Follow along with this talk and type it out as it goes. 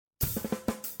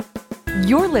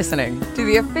You're listening to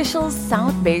the official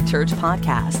South Bay Church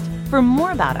podcast. For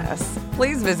more about us,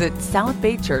 please visit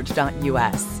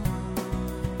southbaychurch.us.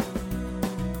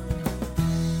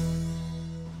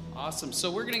 Awesome. So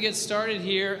we're going to get started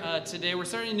here today. We're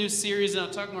starting a new series, and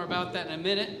I'll talk more about that in a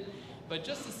minute. But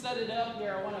just to set it up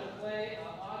here, I want to play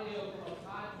audio from a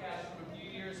podcast from a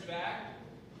few years back.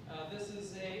 This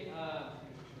is I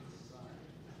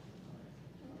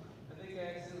think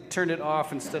I accidentally turned it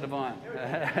off instead of on.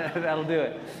 That'll do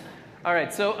it. All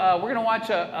right, so we're going to watch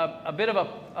a bit of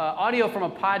audio from a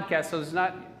podcast. So it's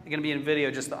not going to be in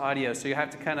video, just the audio. So you have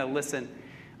to kind of listen.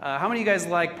 How many of you guys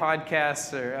like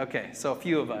podcasts? Okay, so a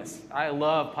few of us. I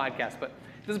love podcasts, but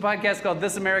this is a podcast called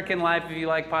This American Life. If you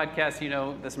like podcasts, you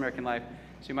know This American Life,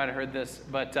 so you might have heard this.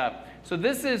 But so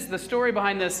this is the story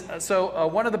behind this. So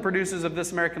one of the producers of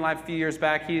This American Life a few years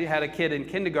back, he had a kid in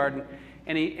kindergarten,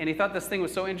 and he thought this thing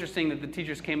was so interesting that the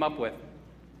teachers came up with.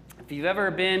 If you've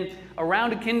ever been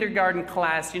around a kindergarten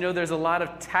class, you know there's a lot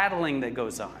of tattling that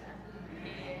goes on.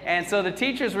 And so the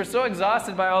teachers were so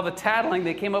exhausted by all the tattling,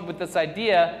 they came up with this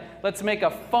idea, let's make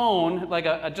a phone, like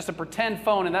just a pretend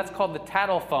phone, and that's called the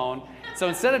tattle phone. So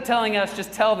instead of telling us,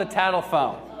 just tell the tattle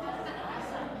phone.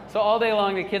 So all day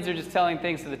long, the kids are just telling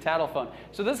things to the tattle phone.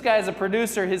 So this guy is a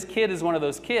producer, his kid is one of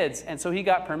those kids, and so he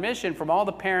got permission from all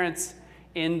the parents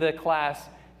in the class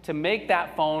to make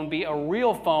that phone be a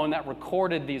real phone that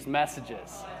recorded these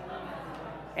messages.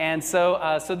 And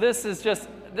so this is just,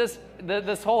 this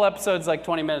whole episode's like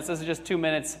 20 minutes. This is just 2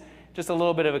 minutes, just a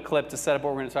little bit of a clip to set up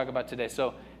what we're going to talk about today.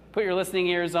 So put your listening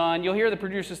ears on. You'll hear the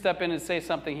producer step in and say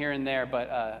something here and there,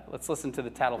 but let's listen to the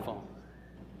tattle phone.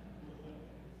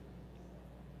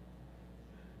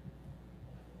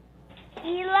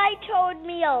 Eli told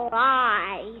me a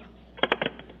lie.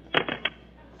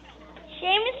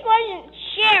 Seamus wasn't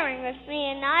sharing with me,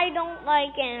 and I don't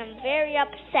like it, and I'm very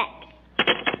upset.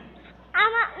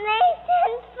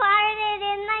 Nathan farted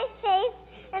in my face,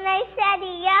 and I said,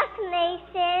 yuck,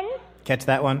 Nathan. Catch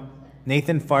that one?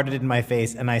 Nathan farted in my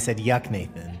face, and I said, yuck,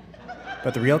 Nathan.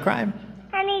 But the real crime?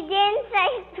 And he didn't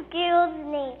say, excuse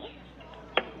me.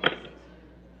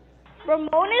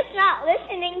 Ramona's not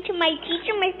listening to my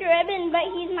teacher, Mr. Eben, but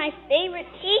he's my favorite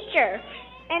teacher.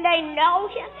 And I know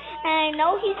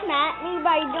he's mad at me, but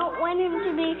I don't want him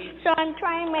to be, so I'm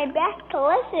trying my best to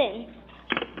listen.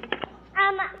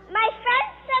 My friend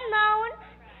Simone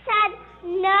said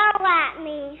no at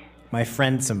me. My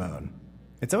friend Simone.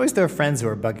 It's always their friends who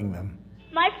are bugging them.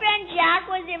 My friend Jack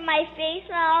was in my face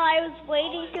while I was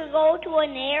waiting to go to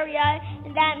an area,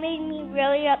 and that made me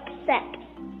really upset.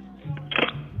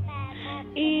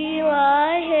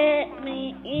 Eli hit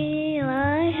me,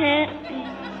 Eli hit me.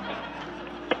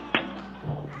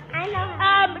 I know.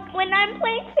 When I'm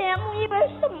playing family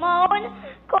with Simone,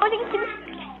 going to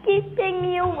keeping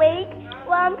me awake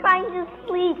while I'm trying to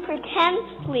sleep, pretend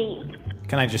sleep.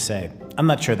 Can I just say, I'm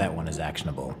not sure that one is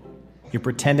actionable. You're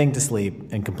pretending to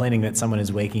sleep and complaining that someone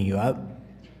is waking you up?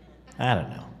 I don't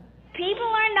know. People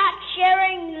are not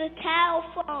sharing the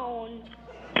telephone.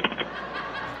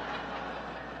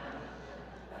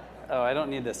 Oh, I don't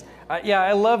need this. Yeah,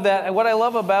 I love that. And what I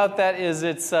love about that is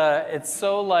it's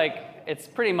so like, it's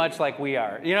pretty much like we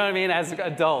are. You know what I mean? As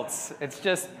adults, it's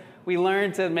just, we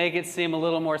learn to make it seem a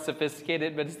little more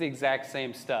sophisticated, but it's the exact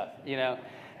same stuff, you know?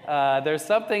 There's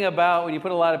something about when you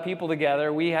put a lot of people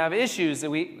together, we have issues that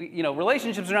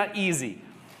relationships are not easy.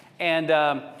 And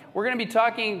we're going to be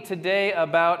talking today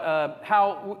about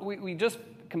how we just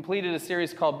completed a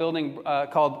series called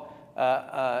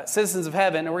Citizens of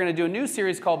Heaven, and we're going to do a new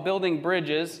series called Building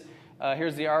Bridges.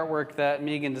 Here's the artwork that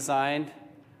Megan designed.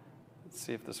 Let's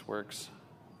see if this works.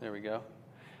 There we go.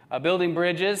 Building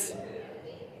Bridges.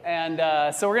 And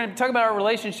so we're going to talk about our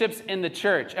relationships in the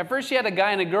church. At first she had a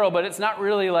guy and a girl, but it's not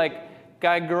really like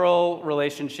guy-girl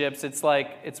relationships.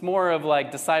 It's more of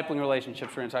like discipling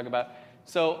relationships we're going to talk about.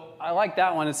 So I like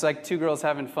that one. It's like two girls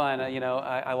having fun.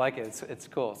 I like it. It's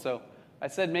cool. So I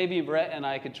said maybe Brett and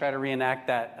I could try to reenact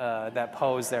that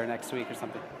pose there next week or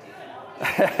something.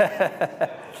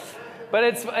 But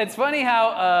it's funny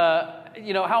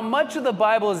how much of the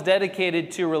Bible is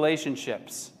dedicated to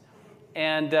relationships.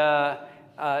 And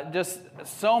just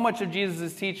so much of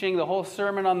Jesus' teaching, the whole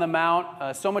Sermon on the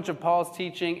Mount, so much of Paul's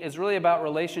teaching is really about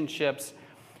relationships.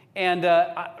 And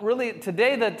really,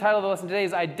 today, the title of the lesson today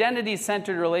is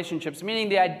Identity-Centered Relationships, meaning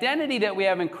the identity that we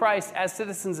have in Christ as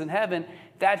citizens in heaven,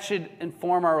 that should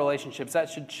inform our relationships. That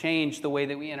should change the way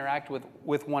that we interact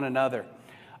with one another.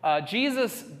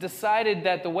 Jesus decided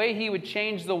that the way he would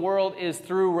change the world is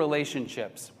through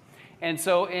relationships. And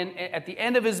so at the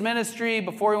end of his ministry,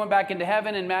 before he went back into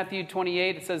heaven, in Matthew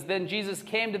 28, it says, "Then Jesus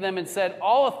came to them and said,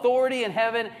 'All authority in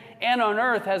heaven and on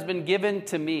earth has been given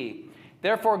to me.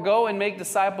 Therefore go and make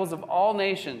disciples of all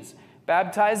nations,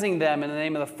 baptizing them in the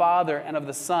name of the Father and of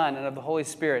the Son and of the Holy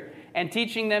Spirit, and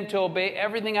teaching them to obey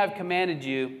everything I've commanded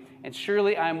you, and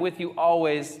surely I am with you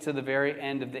always to the very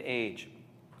end of the age.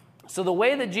 So the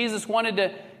way that Jesus wanted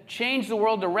to change the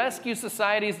world, to rescue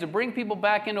societies, to bring people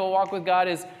back into a walk with God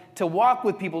is to walk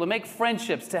with people, to make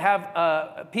friendships, to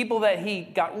have people that he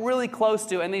got really close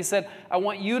to. And he said, I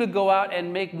want you to go out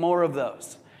and make more of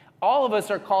those. All of us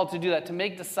are called to do that, to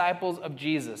make disciples of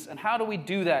Jesus. And how do we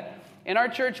do that? In our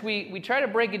church, we try to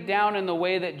break it down in the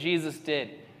way that Jesus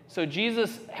did. So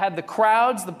Jesus had the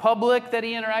crowds, the public that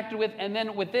he interacted with, and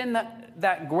then within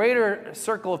that greater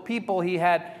circle of people, he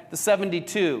had the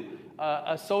 72,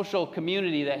 a social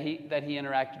community that he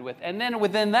interacted with. And then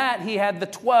within that, he had the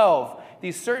 12,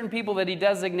 these certain people that he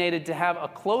designated to have a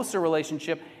closer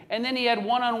relationship. And then he had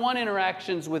one-on-one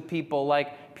interactions with people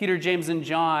like Peter, James, and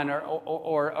John,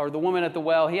 or the woman at the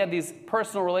well. He had these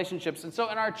personal relationships. And so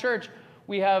in our church,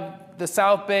 we have the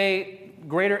South Bay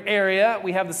greater area.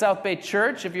 We have the South Bay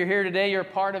Church. If you're here today, you're a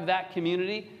part of that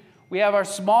community. We have our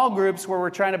small groups where we're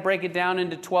trying to break it down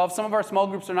into 12. Some of our small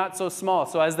groups are not so small.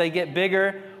 So as they get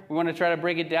bigger, we want to try to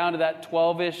break it down to that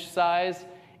 12-ish size.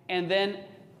 And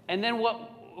then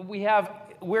what we have,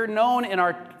 we're known in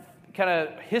our kind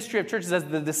of history of churches as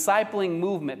the discipling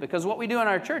movement, because what we do in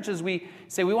our church is we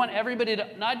say we want everybody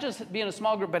to not just be in a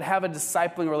small group, but have a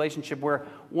discipling relationship where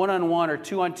one-on-one or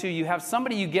two-on-two, you have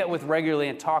somebody you get with regularly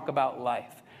and talk about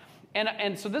life.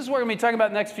 And so this is what we're going to be talking about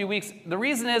the next few weeks. The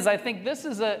reason is I think this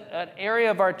is an area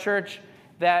of our church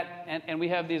that, and we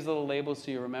have these little labels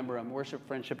so you remember them: worship,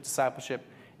 friendship, discipleship,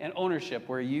 and ownership,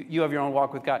 where you have your own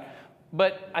walk with God.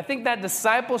 But I think that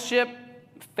discipleship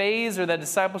phase, or that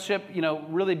discipleship,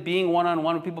 really being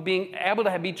one-on-one with people, being able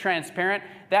to be transparent,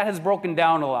 that has broken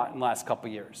down a lot in the last couple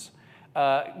of years.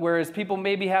 Whereas people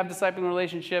maybe have discipling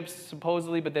relationships,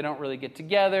 supposedly, but they don't really get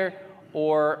together,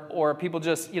 or people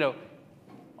just,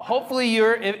 hopefully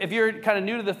if you're kind of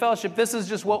new to the fellowship, this is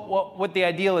just what the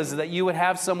ideal is that you would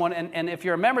have someone, and if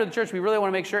you're a member of the church, we really want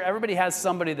to make sure everybody has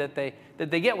somebody that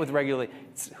they get with regularly.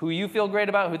 It's who you feel great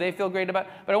about, who they feel great about.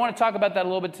 But I want to talk about that a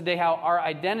little bit today, how our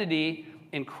identity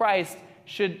in Christ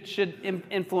should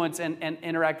influence and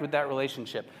interact with that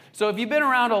relationship. So if you've been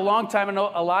around a long time, I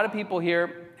know a lot of people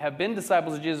here have been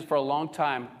disciples of Jesus for a long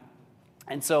time,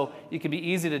 and so it can be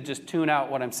easy to just tune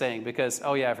out what I'm saying because,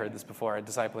 oh yeah, I've heard this before,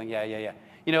 discipling, yeah.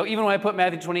 Even when I put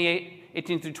Matthew 28,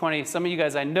 18 through 20, some of you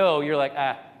guys I know, you're like,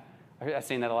 I've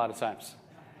seen that a lot of times.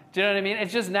 Do you know what I mean?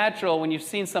 It's just natural when you've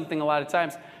seen something a lot of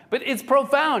times. But it's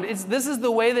profound. This is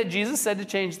the way that Jesus said to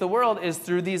change the world, is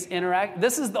through these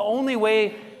This is the only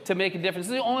way to make a difference.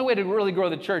 This is the only way to really grow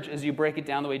the church, is you break it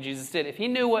down the way Jesus did. If he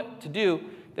knew what to do,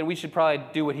 then we should probably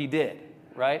do what he did,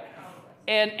 right?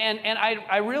 And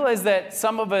I realize that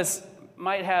some of us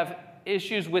might have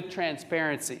issues with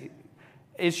transparency,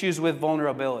 issues with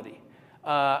vulnerability.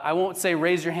 I won't say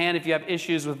raise your hand if you have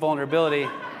issues with vulnerability,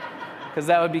 because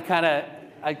that would be kind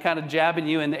of jabbing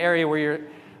you in the area where you're.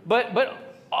 But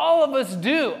all of us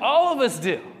do. All of us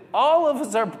do. All of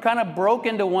us are kind of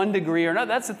broken to one degree or another.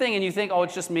 That's the thing. And you think, oh,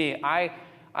 it's just me. I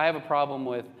have a problem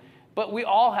with. But we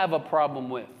all have a problem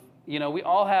with. We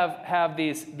all have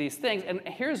these things. And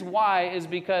here's why, is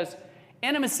because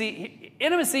intimacy,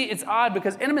 it's odd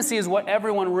because intimacy is what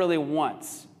everyone really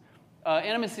wants.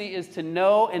 Intimacy is to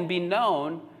know and be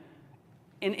known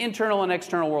in internal and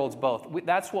external worlds both.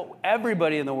 That's what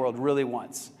everybody in the world really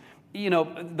wants.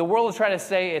 The world will try to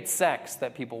say it's sex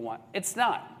that people want. It's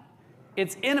not.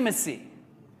 It's intimacy.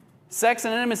 Sex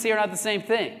and intimacy are not the same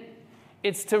thing.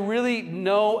 It's to really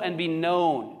know and be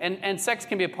known. And sex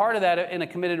can be a part of that in a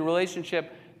committed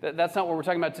relationship. That's not what we're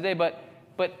talking about today. But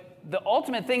the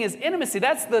ultimate thing is intimacy.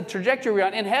 That's the trajectory we're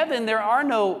on. In heaven,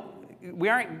 we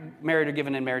aren't married or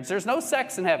given in marriage. There's no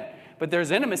sex in heaven. But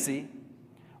there's intimacy.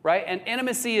 Right? And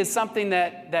intimacy is something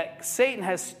that Satan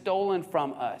has stolen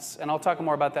from us. And I'll talk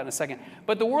more about that in a second.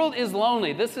 But the world is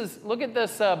lonely. Look at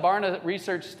this Barna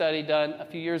research study done a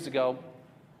few years ago.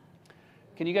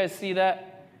 Can you guys see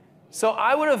that? So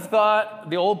I would have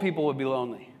thought the old people would be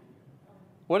lonely.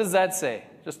 What does that say?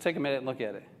 Just take a minute and look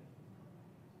at it.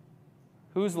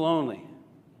 Who's lonely?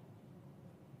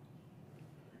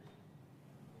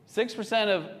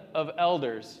 6% of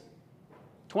elders.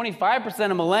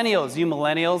 25% of millennials. You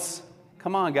millennials,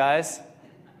 come on, guys.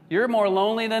 You're more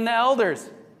lonely than the elders.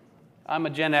 I'm a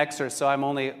Gen Xer, so I'm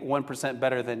only 1%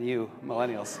 better than you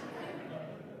millennials.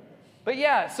 But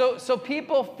yeah, so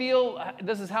people feel,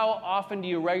 this is how often do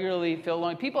you regularly feel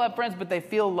lonely? People have friends, but they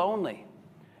feel lonely.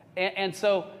 And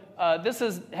so this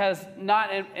has not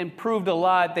improved a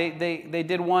lot. They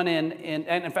did one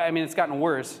in fact, it's gotten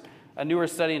worse. A newer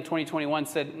study in 2021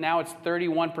 said now it's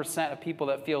 31% of people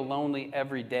that feel lonely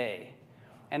every day.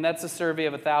 And that's a survey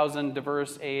of 1,000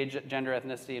 diverse age, gender,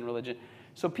 ethnicity, and religion.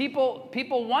 So people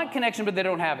want connection, but they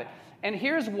don't have it. And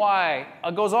here's why.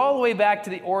 It goes all the way back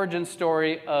to the origin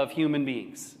story of human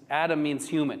beings. Adam means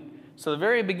human. So the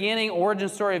very beginning origin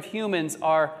story of humans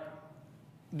are,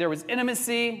 there was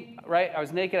intimacy, right? I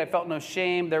was naked, I felt no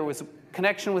shame. There was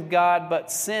connection with God,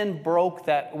 but sin broke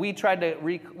that. We tried to,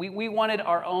 we wanted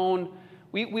our own,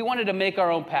 we wanted to make our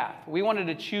own path. We wanted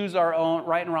to choose our own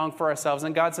right and wrong for ourselves.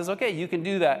 And God says, okay, you can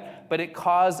do that. But it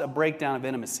caused a breakdown of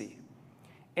intimacy.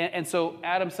 And so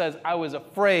Adam says, I was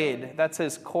afraid. That's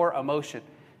his core emotion.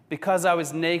 Because I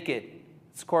was naked,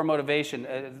 it's core motivation.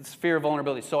 It's fear of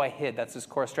vulnerability. So I hid. That's his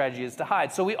core strategy, is to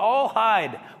hide. So we all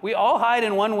hide. We all hide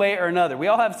in one way or another. We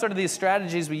all have sort of these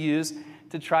strategies we use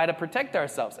to try to protect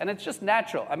ourselves. And it's just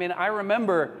natural. I mean, I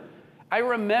remember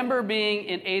being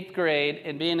in 8th grade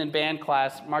and being in band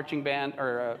class, marching band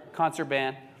or concert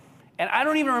band. And I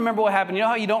don't even remember what happened. You know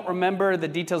how you don't remember the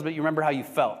details, but you remember how you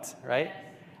felt, right?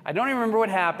 I don't even remember what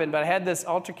happened, but I had this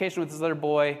altercation with this other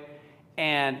boy,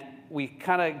 and we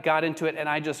kind of got into it, and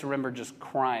I just remember just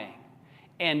crying.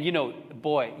 And, you know,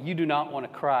 boy, you do not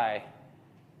want to cry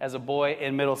as a boy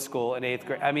in middle school in 8th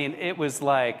grade. I mean, it was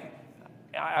like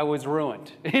I was ruined.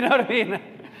 You know what I mean?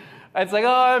 It's like, oh,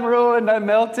 I'm ruined, I'm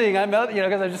melting, you know,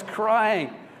 because I'm just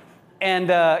crying. And,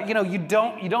 you know, you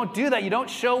don't do that. You don't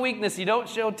show weakness. You don't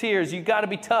show tears. You got to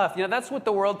be tough. You know, that's what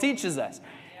the world teaches us.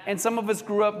 And some of us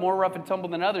grew up more rough and tumble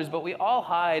than others, but we all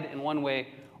hide in one way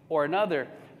or another.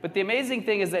 But the amazing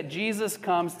thing is that Jesus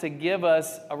comes to give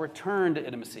us a return to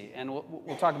intimacy, and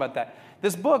we'll talk about that.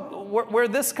 This book, where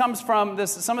this comes from,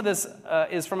 some of this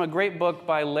is from a great book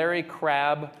by Larry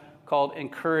Crabb called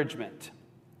Encouragement.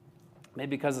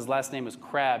 Maybe because his last name was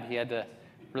Crabb, he had to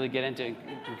really get into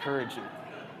encouragement.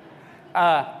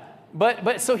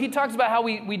 But so he talks about how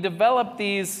we develop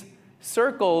these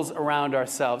circles around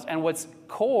ourselves, and what's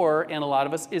core in a lot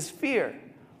of us is fear.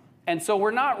 And so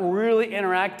we're not really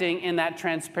interacting in that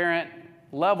transparent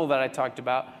level that I talked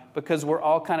about, because we're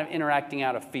all kind of interacting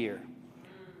out of fear.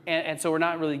 And so we're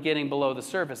not really getting below the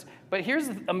surface. But here's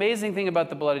the amazing thing about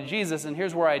the blood of Jesus, and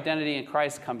here's where identity in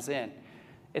Christ comes in.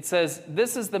 It says,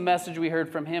 this is the message we heard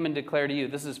from him and declare to you.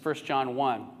 This is 1 John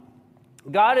 1.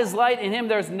 God is light, in him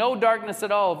there's no darkness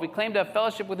at all. If we claim to have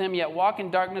fellowship with him, yet walk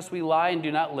in darkness, we lie and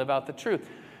do not live out the truth.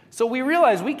 So we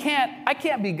realize I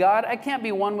can't be God. I can't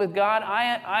be one with God.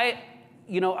 I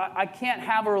can't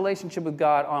have a relationship with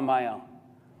God on my own.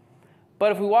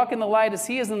 But if we walk in the light as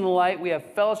he is in the light, we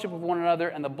have fellowship with one another,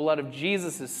 and the blood of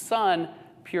Jesus, his son,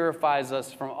 purifies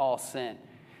us from all sin.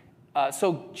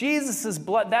 So Jesus'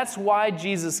 blood, that's why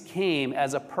Jesus came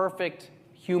as a perfect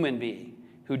human being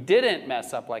who didn't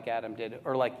mess up like Adam did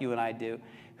or like you and I do,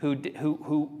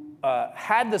 who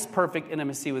had this perfect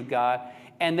intimacy with God,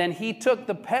 and then he took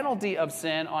the penalty of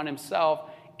sin on himself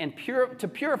and to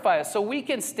purify us, so we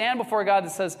can stand before God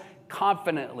that says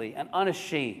confidently and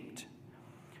unashamed.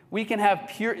 We can have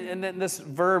pure, and then this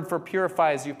verb for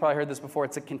purifies, you've probably heard this before,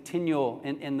 it's a continual,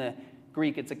 in the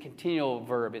Greek, it's a continual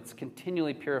verb. It's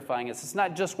continually purifying us. It's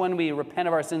not just when we repent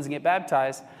of our sins and get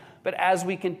baptized, but as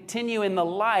we continue in the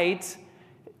light,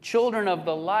 children of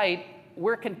the light,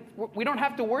 we don't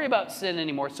have to worry about sin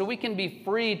anymore, so we can be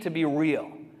free to be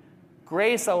real.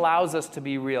 Grace allows us to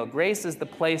be real. Grace is the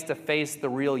place to face the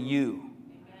real you.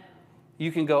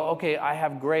 You can go, okay, I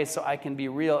have grace, so I can be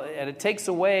real. And it takes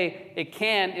away,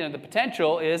 the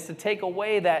potential is to take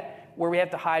away that where we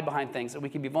have to hide behind things, and we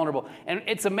can be vulnerable. And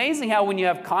it's amazing how when you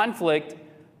have conflict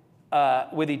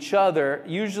with each other,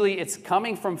 usually it's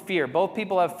coming from fear. Both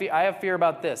people have fear. I have fear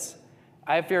about this.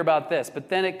 I have fear about this. But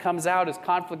then it comes out as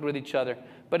conflict with each other.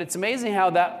 But it's amazing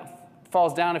how that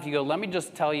falls down if you go, let me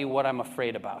just tell you what I'm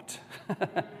afraid about.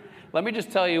 Let me just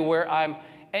tell you where I'm,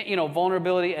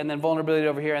 vulnerability, and then vulnerability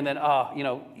over here, and then,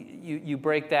 you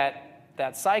break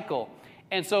that cycle.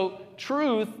 And so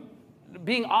truth,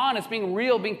 being honest, being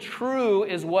real, being true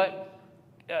is what,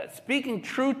 speaking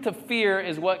truth to fear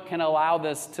is what can allow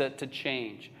this to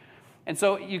change. And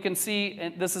so you can see,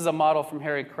 and this is a model from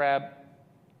Larry Crabb.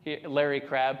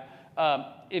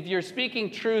 If you're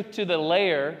speaking truth to the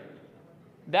layer,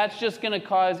 that's just going to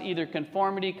cause either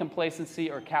conformity,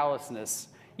 complacency, or callousness.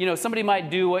 Somebody might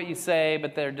do what you say,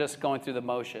 but they're just going through the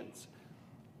motions.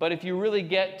 But if you really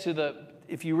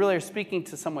if you really are speaking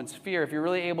to someone's fear, if you're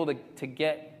really able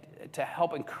to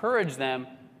help encourage them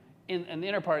in the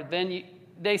inner part, then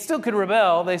they still could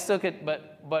rebel,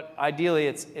 but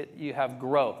ideally you have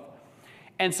growth.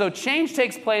 And so change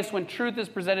takes place when truth is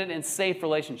presented in safe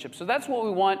relationships. So that's what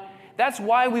we want. That's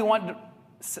why we want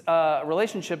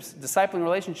relationships, discipling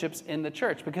relationships in the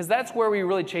church, because that's where we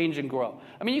really change and grow.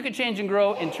 I mean, you can change and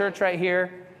grow in church right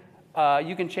here.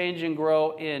 You can change and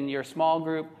grow in your small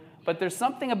group. But there's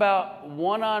something about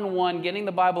one-on-one, getting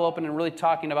the Bible open and really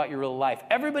talking about your real life.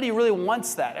 Everybody really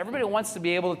wants that. Everybody wants to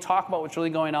be able to talk about what's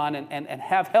really going on and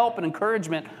have help and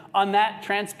encouragement on that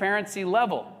transparency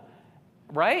level.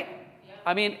 Right? Yeah.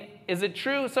 I mean, is it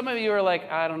true? Some of you are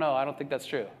like, I don't know. I don't think that's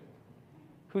true.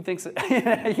 Who thinks it?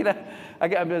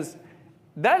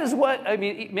 That is what, I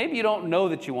mean, maybe you don't know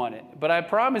that you want it. But I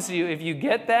promise you, if you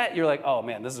get that, you're like, oh,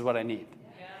 man, this is what I need.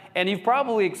 Yeah. And you've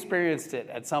probably experienced it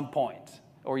at some point.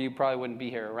 Or you probably wouldn't be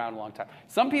here around a long time.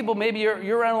 Some people, maybe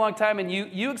you're around a long time and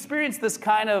you experienced this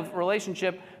kind of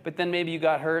relationship, but then maybe you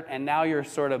got hurt and now you're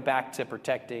sort of back to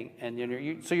protecting.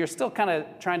 And so you're still kind of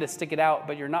trying to stick it out,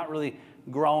 but you're not really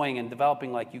growing and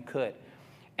developing like you could.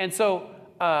 And so,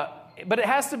 but it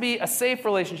has to be a safe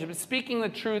relationship. It's speaking the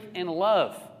truth in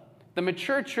love. The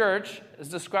mature church, as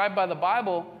described by the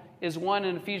Bible, is one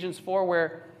in Ephesians 4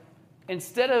 where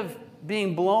instead of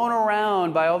being blown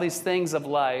around by all these things of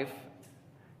life,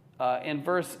 in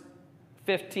verse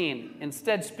 15,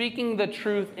 instead speaking the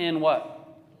truth in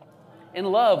what? In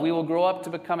love, we will grow up to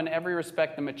become in every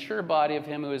respect the mature body of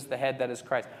him who is the head, that is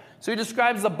Christ. So he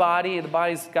describes the body. The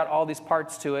body's got all these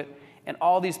parts to it, and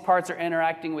all these parts are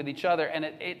interacting with each other. And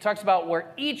it talks about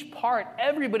where each part,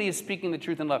 everybody is speaking the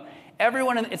truth in love.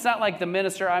 Everyone, it's not like the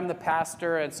minister, I'm the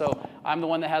pastor, and so I'm the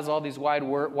one that has all these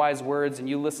wise words, and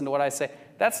you listen to what I say.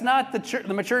 That's not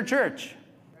the mature church.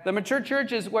 The mature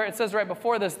church is where it says right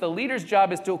before this, the leader's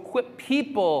job is to equip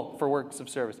people for works of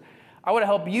service. I want to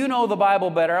help you know the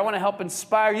Bible better. I want to help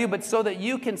inspire you, but so that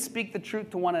you can speak the truth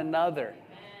to one another.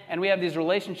 And we have these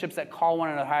relationships that call one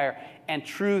another higher. And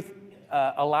truth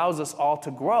allows us all to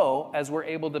grow as we're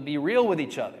able to be real with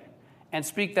each other and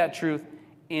speak that truth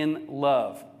in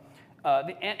love.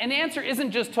 And the answer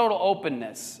isn't just total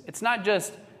openness. It's not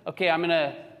just, okay,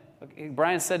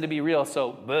 Brian said to be real,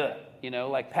 so,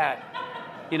 like Pat.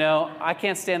 I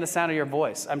can't stand the sound of your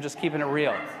voice. I'm just keeping it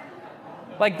real.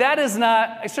 Like, that is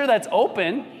not, sure, that's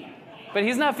open, but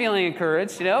he's not feeling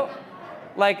encouraged, and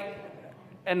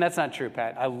that's not true,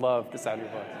 Pat. I love the sound of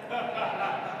your voice.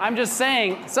 I'm just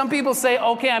saying, some people say,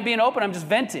 okay, I'm being open, I'm just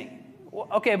venting. Well,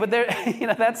 okay, but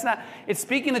that's not, it's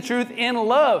speaking the truth in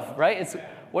love, right? It's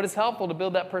what is helpful to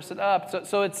build that person up.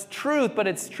 So it's truth, but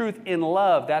it's truth in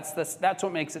love. That's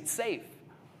what makes it safe.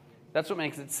 That's what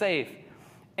makes it safe.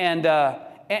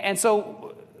 And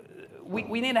so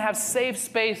we need to have safe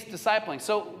space discipling.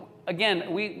 So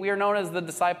again, we are known as the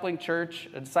discipling church,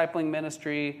 a discipling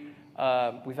ministry.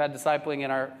 We've had discipling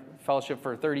in our fellowship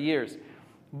for 30 years.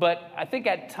 But I think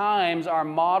at times our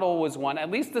model was one,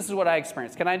 at least this is what I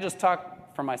experienced. Can I just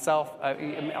talk for myself?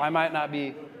 I might not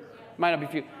be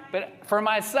few. But for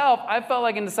myself, I felt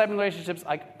like in discipling relationships,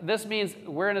 like this means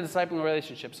we're in a discipling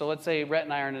relationship. So let's say Rhett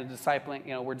and I are in a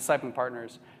discipling, we're discipling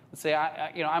partners. Let's say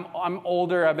I'm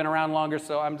older, I've been around longer,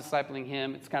 so I'm discipling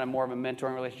him. It's kind of more of a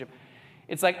mentoring relationship.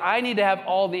 It's like I need to have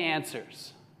all the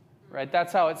answers, right?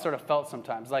 That's how it sort of felt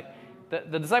sometimes. Like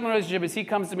the discipling relationship is he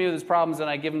comes to me with his problems, and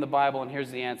I give him the Bible, and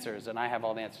here's the answers, and I have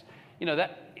all the answers.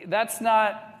 That's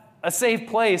not a safe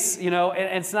place, and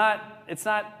it's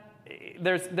not.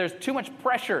 There's too much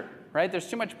pressure, right? There's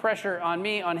too much pressure on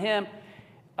me, on him.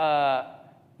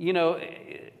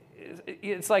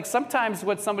 It's like sometimes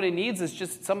what somebody needs is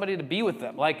just somebody to be with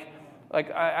them. Like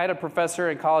I had a professor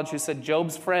in college who said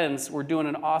Job's friends were doing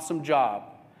an awesome job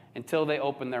until they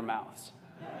opened their mouths.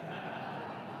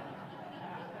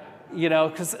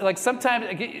 Because like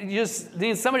sometimes you just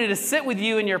need somebody to sit with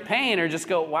you in your pain or just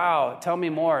go, wow, tell me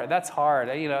more. That's hard.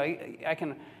 I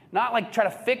can not like try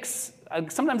to fix.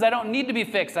 Sometimes I don't need to be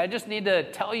fixed. I just need to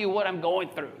tell you what I'm going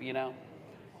through,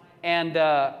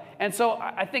 And so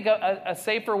I think a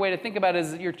safer way to think about it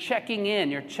is you're checking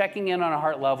in. You're checking in on a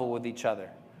heart level with each other.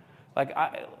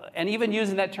 And even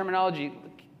using that terminology,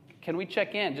 can we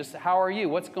check in? Just how are you?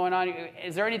 What's going on?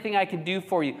 Is there anything I can do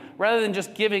for you? Rather than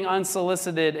just giving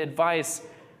unsolicited advice,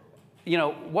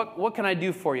 what can I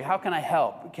do for you? How can I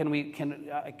help? Can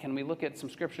we look at some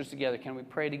scriptures together? Can we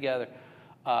pray together?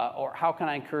 Or how can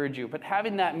I encourage you? But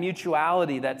having that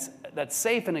mutuality that's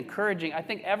safe and encouraging, I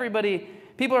think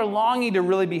people are longing to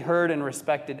really be heard and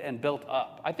respected and built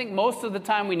up. I think most of the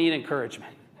time we need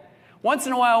encouragement. Once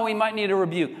in a while we might need a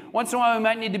rebuke. Once in a while we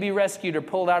might need to be rescued or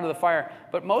pulled out of the fire.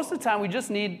 But most of the time we just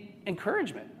need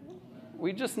encouragement.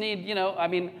 We just need,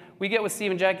 we get with Steve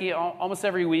and Jackie almost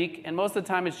every week, and most of the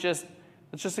time let's just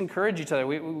encourage each other.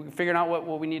 We're figuring out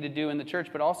what we need to do in the church,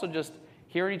 but also just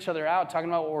hearing each other out, talking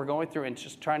about what we're going through, and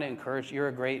just trying to encourage. You're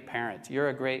a great parent. You're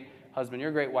a great husband.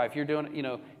 You're a great wife. You're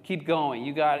doing, keep going.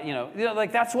 You got,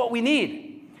 like that's what we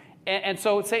need. And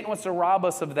so Satan wants to rob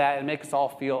us of that and make us all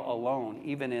feel alone,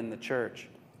 even in the church.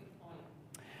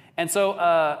 And so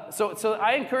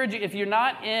I encourage you, if you're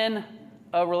not in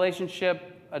a relationship,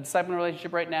 a discipling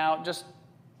relationship right now, just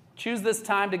choose this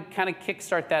time to kind of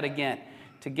kickstart that again,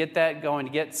 to get that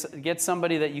going, to get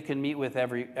somebody that you can meet with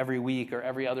every week or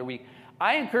every other week.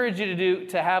 I encourage you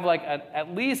to have like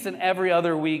at least an every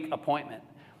other week appointment,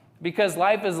 because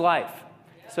life is life.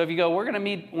 So if you go, we're going to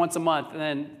meet once a month, and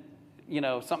then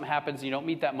something happens and you don't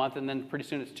meet that month, and then pretty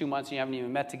soon it's 2 months and you haven't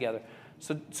even met together.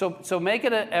 So make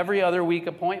it an every other week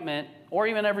appointment, or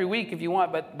even every week if you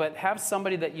want, but have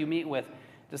somebody that you meet with.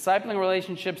 Discipling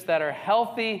relationships that are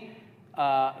healthy,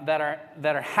 that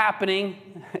are happening,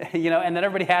 and that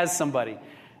everybody has somebody.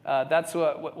 That's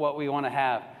what we want to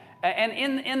have. And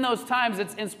in those times,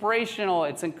 it's inspirational,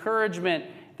 it's encouragement,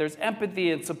 there's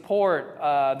empathy and support,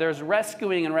 there's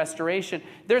rescuing and restoration.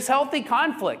 There's healthy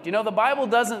conflict. The Bible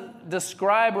doesn't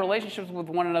describe relationships with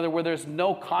one another where there's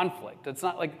no conflict. It's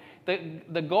not like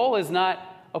the goal is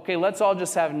not, okay, let's all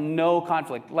just have no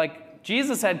conflict. Like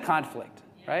Jesus had conflict,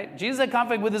 right? Jesus had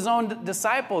conflict with his own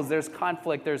disciples. There's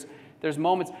conflict, there's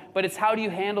moments, but it's how do you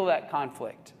handle that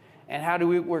conflict? And how do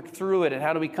we work through it? And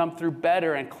how do we come through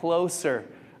better and closer?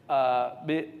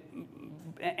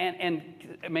 And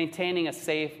maintaining a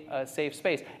safe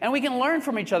space. And we can learn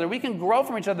from each other. We can grow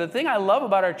from each other. The thing I love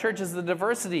about our church is the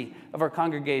diversity of our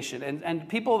congregation and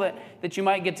people that you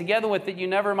might get together with that you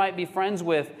never might be friends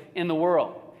with in the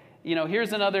world.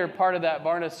 Here's another part of that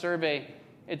Barna survey.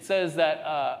 It says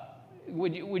that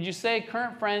would you say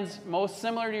current friends most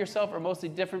similar to yourself or mostly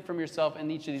different from yourself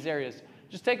in each of these areas?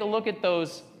 Just take a look at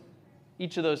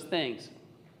each of those things.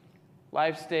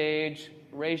 Life stage,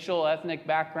 racial, ethnic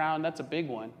background, that's a big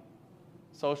one.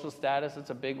 Social status, that's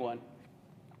a big one.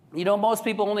 Most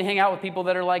people only hang out with people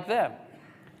that are like them.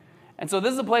 And so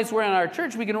this is a place where in our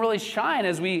church we can really shine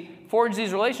as we forge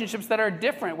these relationships that are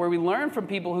different, where we learn from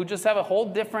people who just have a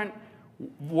whole different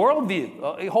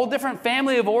worldview, a whole different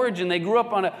family of origin. They grew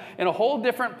up in a whole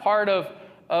different part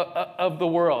of the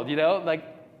world, Like,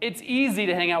 it's easy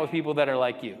to hang out with people that are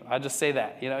like you. I'll just say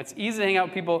that. It's easy to hang out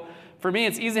with people. For me,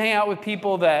 it's easy to hang out with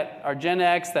people that are Gen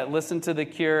X, that listen to The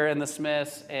Cure and the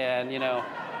Smiths, and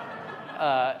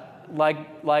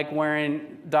like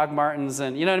wearing Doc Martens,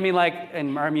 and you know what I mean,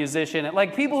 and are a musician.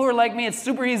 And, people who are like me, it's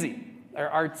super easy. They're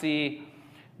artsy,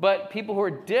 but people who are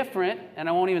different, and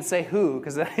I won't even say who,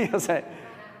 because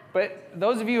but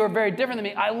those of you who are very different than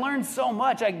me, I learn so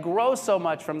much. I grow so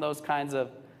much from those kinds of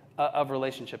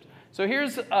relationships. So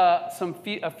here's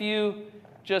a few.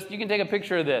 Just you can take a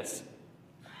picture of this.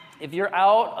 If you're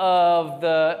out of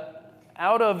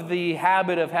the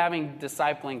habit of having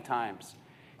discipling times,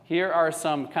 here are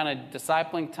some kind of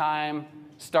discipling time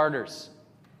starters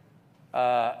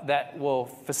that will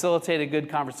facilitate a good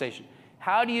conversation.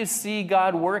 How do you see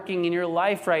God working in your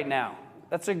life right now?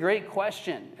 That's a great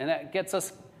question, and that gets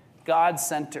us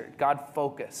God-centered,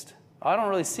 God-focused. I don't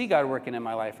really see God working in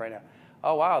my life right now.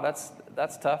 Oh, wow, that's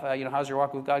tough. How's your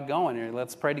walk with God going?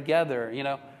 Let's pray together,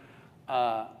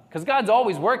 because God's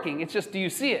always working. It's just, do you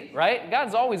see it, right?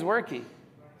 God's always working.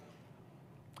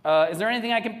 Is there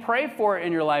anything I can pray for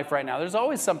in your life right now? There's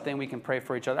always something we can pray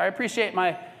for each other. I appreciate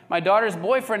my daughter's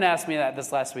boyfriend asked me that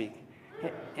this last week.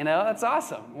 That's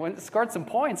awesome. Scored some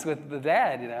points with the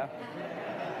dad,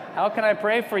 How can I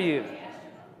pray for you?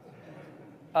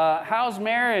 How's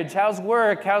marriage? How's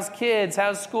work? How's kids?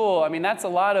 How's school? I mean, that's a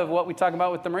lot of what we talk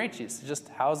about with the Marichis. Just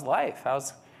how's life?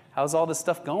 How's all this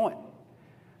stuff going?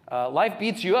 Life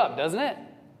beats you up, doesn't it?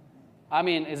 I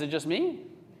mean, is it just me?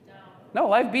 No,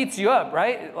 life beats you up,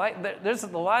 right? There's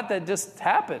a lot that just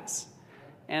happens.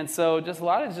 And so just a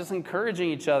lot of just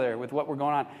encouraging each other with what we're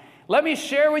going on. Let me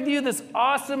share with you this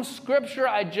awesome scripture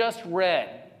I just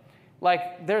read.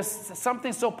 There's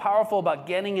something so powerful about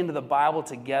getting into the Bible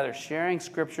together, sharing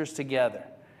scriptures together.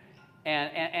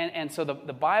 And so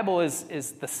the Bible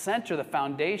is the center, the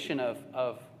foundation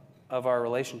of our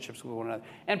relationships with one another.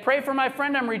 And pray for my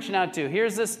friend I'm reaching out to.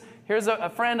 Here's a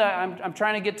friend I'm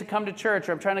trying to get to come to church,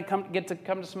 or I'm trying to get to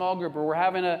come to small group, or we're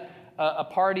having a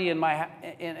party in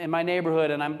my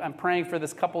neighborhood, and I'm praying for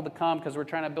this couple to come because we're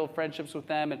trying to build friendships with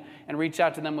them and reach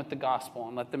out to them with the gospel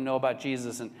and let them know about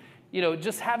Jesus. And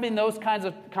just having those kinds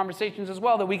of conversations as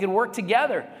well, that we can work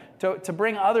together to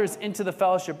bring others into the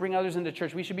fellowship, bring others into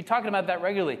church. We should be talking about that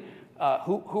regularly.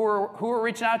 Who are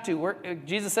reaching out to?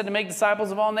 Jesus said to make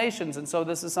disciples of all nations, and so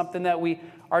this is something that we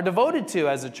are devoted to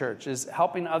as a church, is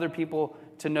helping other people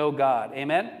to know God.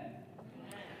 Amen?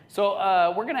 So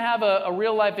we're going to have a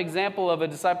real-life example of a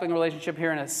discipling relationship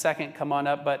here in a second. Come on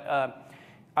up. But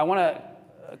I want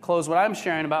close what I'm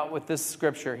sharing about with this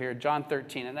scripture here, John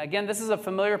 13. And again, this is a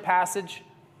familiar passage.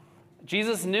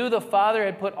 Jesus knew the Father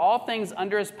had put all things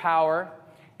under his power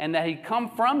and that he'd come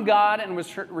from God and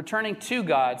was returning to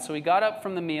God. So he got up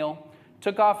from the meal,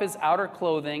 took off his outer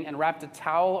clothing, and wrapped a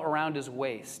towel around his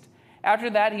waist.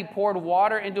 After that, he poured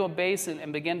water into a basin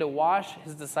and began to wash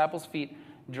his disciples' feet,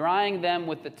 drying them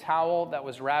with the towel that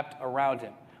was wrapped around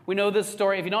him. We know this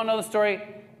story. If you don't know the story,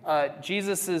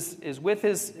 Jesus is with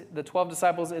the 12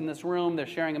 disciples in this room. They're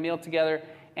sharing a meal together,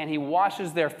 and he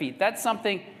washes their feet. That's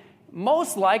something,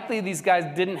 most likely these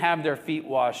guys didn't have their feet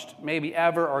washed, maybe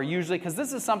ever or usually, because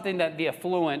this is something that the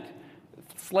affluent,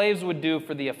 slaves would do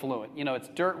for the affluent. You know, it's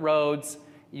dirt roads.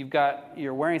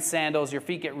 You're wearing sandals. Your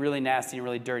feet get really nasty and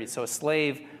really dirty. So a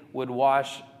slave would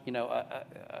wash,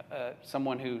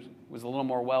 someone who was a little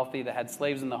more wealthy that had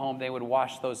slaves in the home, they would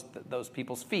wash those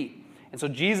people's feet. And so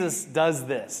Jesus does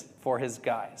this for his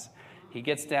guys. He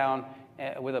gets down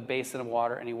with a basin of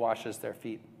water and he washes their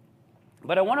feet.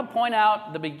 But I want to point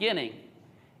out the beginning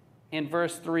in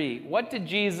verse 3. What did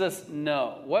Jesus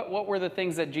know? What were the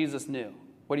things that Jesus knew?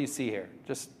 What do you see here?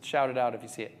 Just shout it out if you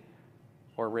see it.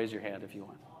 Or raise your hand if you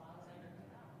want.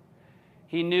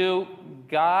 He knew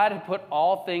God had put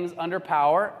all things under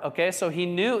power. Okay, so he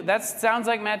knew. That sounds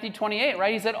like Matthew 28,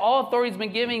 right? He said, all authority has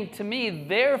been given to me,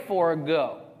 therefore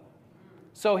go.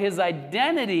 So his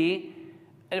identity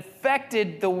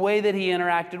affected the way that he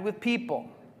interacted with people.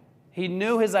 He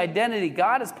knew his identity.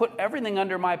 God has put everything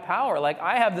under my power. Like,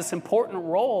 I have this important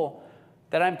role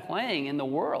that I'm playing in the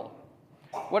world.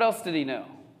 What else did he know?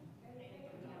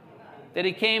 That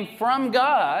he came from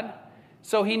God,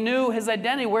 so he knew his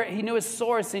identity, where he knew his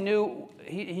source. He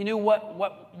knew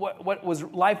what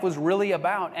life was really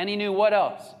about, and he knew what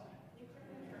else?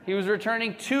 He was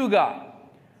returning to God.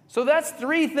 So that's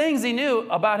three things he knew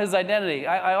about his identity.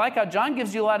 I like how John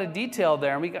gives you a lot of detail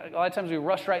there, and a lot of times we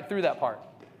rush right through that part.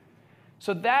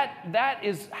 So that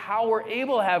is how we're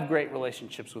able to have great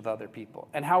relationships with other people,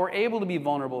 and how we're able to be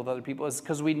vulnerable with other people is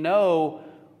because we know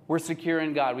we're secure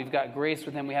in God. We've got grace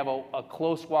with him. We have a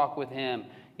close walk with him.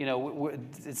 You know,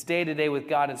 it's day to day with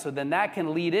God, and so then that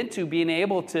can lead into being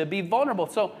able to be vulnerable.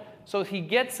 So he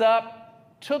gets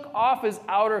up, took off his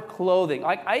outer clothing.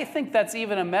 Like, I think that's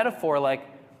even a metaphor. Like,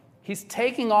 he's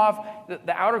taking off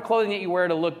the outer clothing that you wear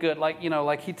to look good. Like,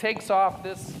 like he takes off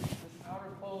this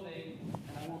outer clothing,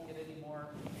 and I won't get any more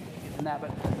than that,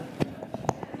 but,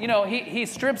 he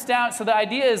strips down. So the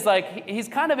idea is like he's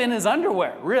kind of in his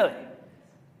underwear, really.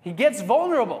 He gets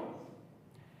vulnerable.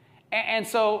 And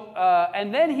so,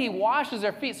 and then he washes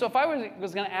their feet. So if I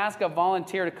was going to ask a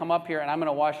volunteer to come up here and I'm going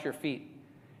to wash your feet,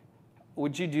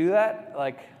 would you do that?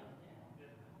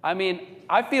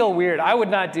 I feel weird. I would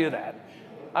not do that.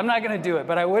 I'm not going to do it,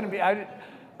 but I wouldn't be.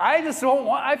 I just don't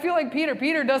want. I feel like Peter.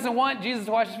 Peter doesn't want Jesus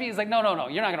to wash his feet. He's like, no.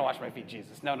 You're not going to wash my feet,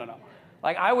 Jesus. No.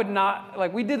 Like, I would not.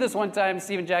 Like, we did this one time.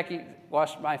 Steve and Jackie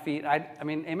washed my feet. I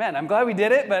mean, amen. I'm glad we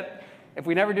did it, but if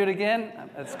we never do it again,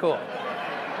 that's cool.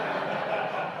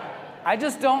 I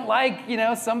just don't like,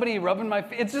 somebody rubbing my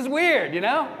feet. It's just weird,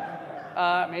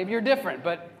 Maybe you're different,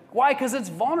 but why? Because it's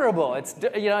vulnerable. It's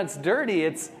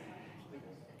dirty.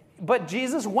 But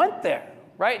Jesus went there,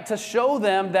 right, to show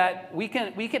them that we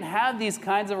can have these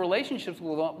kinds of relationships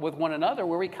with one another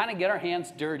where we kind of get our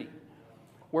hands dirty,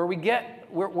 where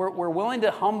we're willing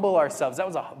to humble ourselves. That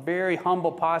was a very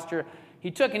humble posture he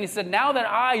took, and he said, now that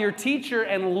I, your teacher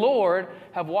and Lord,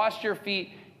 have washed your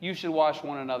feet, you should wash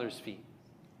one another's feet.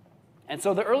 And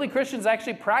so the early Christians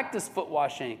actually practiced foot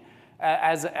washing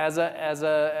as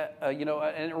a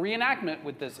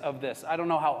reenactment of this. I don't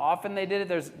know how often they did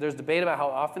it. There's debate about how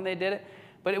often they did it,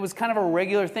 but it was kind of a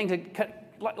regular thing.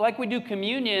 Like we do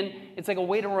communion, it's like a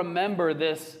way to remember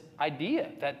this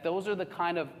idea that those are the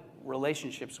kind of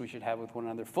relationships we should have with one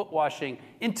another. Foot washing,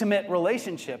 intimate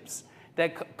relationships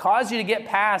that cause you to get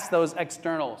past those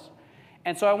externals.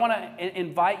 And so I want to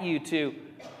invite you to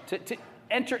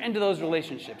enter into those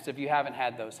relationships if you haven't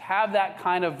had those. Have that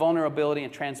kind of vulnerability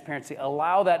and transparency.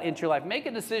 Allow that into your life. Make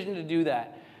a decision to do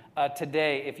that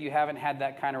today if you haven't had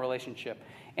that kind of relationship.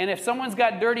 And if someone's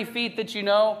got dirty feet that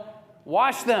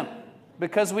wash them,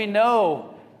 because we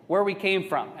know where we came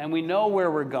from and we know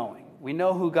where we're going. We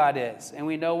know who God is and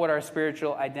we know what our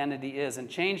spiritual identity is. And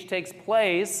change takes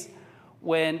place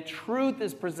when truth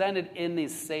is presented in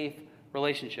these safe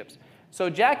relationships. So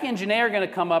Jackie and Janae are going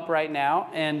to come up right now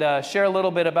and share a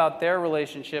little bit about their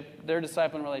relationship, their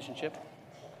discipling relationship.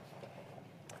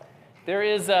 There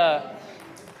is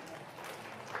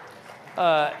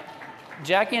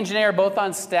Jackie and Janae are both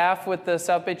on staff with the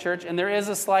South Bay Church, and there is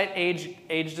a slight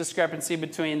age discrepancy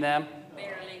between them.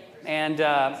 Barely. And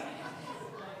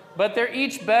But they're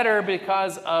each better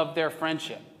because of their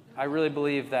friendship. I really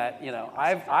believe that,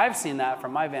 I've seen that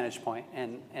from my vantage point,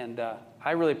 and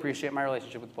I really appreciate my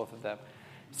relationship with both of them.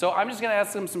 So I'm just going to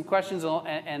ask them some questions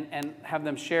and have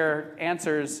them share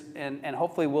answers, and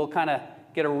hopefully we'll kind of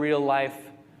get a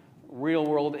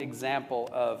real-world example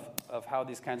of how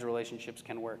these kinds of relationships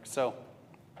can work. So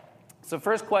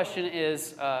first question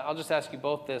is, I'll just ask you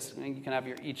both this, and you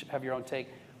can each have your own take.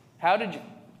 How did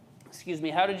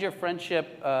your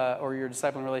friendship or your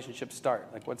discipling relationship start?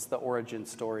 Like, what's the origin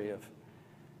story of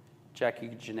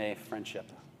Jackie-Janae friendship?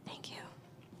 Thank you.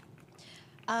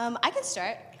 I can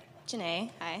start. Janae,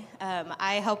 hi.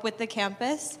 I help with the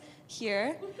campus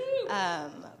here.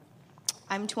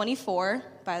 I'm 24,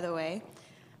 by the way.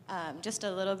 Just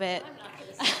a little bit. I'm not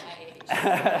going to say my age.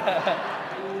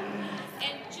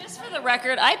 And just for the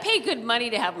record, I pay good money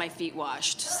to have my feet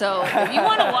washed. So if you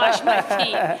want to wash my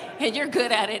feet, and you're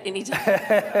good at it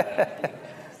anytime.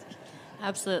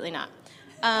 Absolutely not.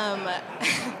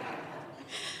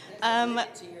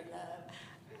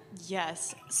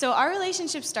 Yes. So our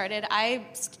relationship started, I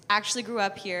actually grew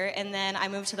up here, and then I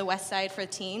moved to the West Side for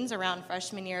teens around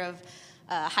freshman year of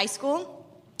high school.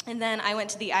 And then I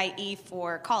went to the IE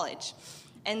for college.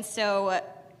 And so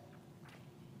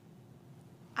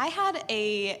I had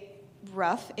a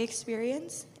rough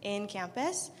experience in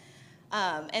campus.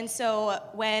 And so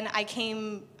when I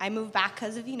moved back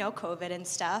because of, COVID and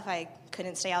stuff. I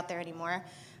couldn't stay out there anymore.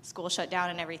 School shut down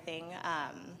and everything.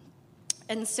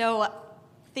 And so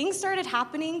things started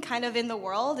happening kind of in the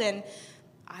world, and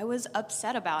I was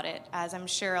upset about it, as I'm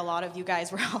sure a lot of you guys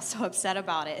were also upset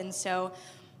about it. And so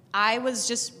I was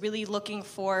just really looking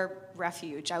for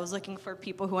refuge. I was looking for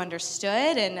people who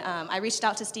understood, and I reached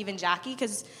out to Steve and Jackie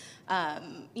because,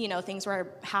 things were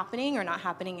happening or not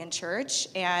happening in church.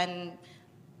 And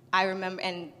I remember,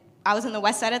 and I was in the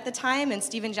West Side at the time, and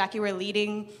Steve and Jackie were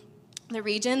leading the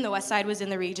region. The West Side was in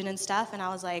the region and stuff, and I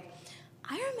was like,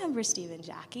 I remember Steve and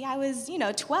Jackie. I was,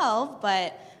 12,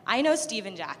 but I know Steve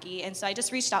and Jackie. And so I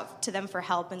just reached out to them for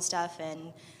help and stuff,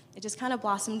 and it just kind of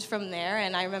blossomed from there.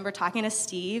 And I remember talking to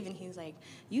Steve, and he was like,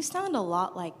 you sound a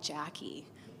lot like Jackie.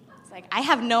 It's like, I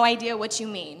have no idea what you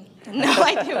mean. No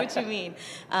idea what you mean.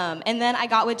 And then I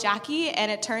got with Jackie, and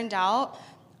it turned out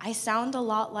I sound a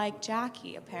lot like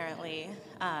Jackie, apparently.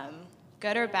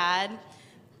 Good or bad,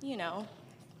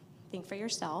 think for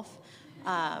yourself.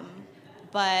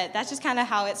 But that's just kind of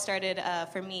how it started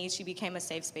for me. She became a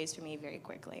safe space for me very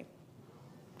quickly.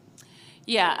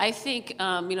 Yeah, I think,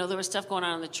 there was stuff going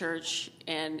on in the church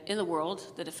and in the world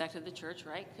that affected the church,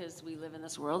 right? Because we live in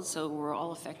this world, so we're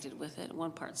all affected with it.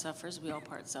 One part suffers, we all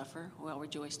part suffer. We all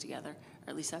rejoice together, or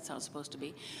at least that's how it's supposed to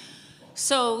be.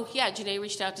 So, yeah, Janae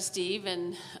reached out to Steve,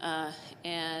 and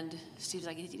Steve's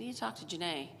like, you need to talk to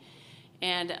Janae.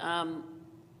 And,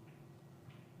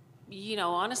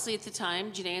 honestly, at the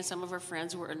time, Janae and some of her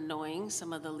friends were annoying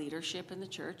some of the leadership in the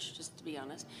church, just to be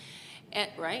honest.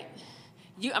 Right?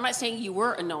 I'm not saying you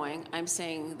were annoying. I'm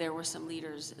saying there were some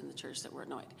leaders in the church that were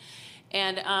annoyed.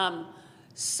 And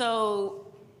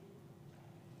so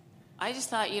I just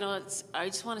thought, I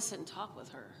just want to sit and talk with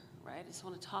her, right? I just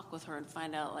want to talk with her and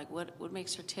find out, what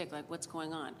makes her tick, what's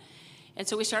going on. And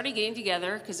so we started getting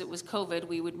together because it was COVID.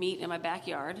 We would meet in my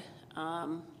backyard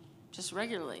just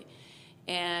regularly.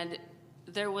 And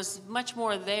there was much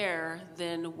more there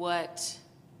than what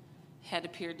had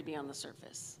appeared to be on the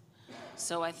surface.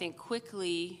 So I think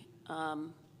quickly, I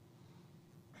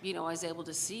was able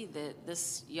to see that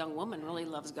this young woman really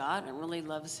loves God and really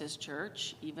loves his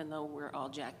church, even though we're all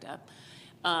jacked up,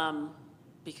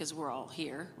 because we're all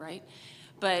here, right?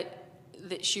 But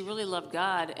that she really loved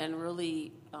God and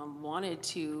really wanted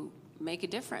to make a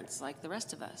difference like the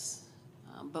rest of us,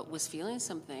 but was feeling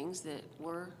some things that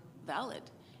were valid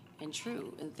and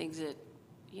true and things that,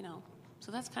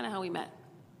 so that's kind of how we met.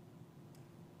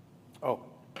 Oh,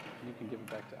 you can give it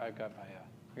back to, I got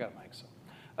a mic.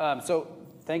 So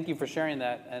thank you for sharing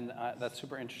that, and that's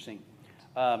super interesting.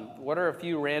 What are a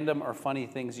few random or funny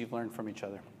things you've learned from each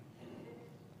other?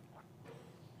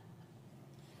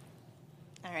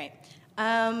 All right.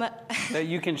 That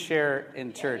you can share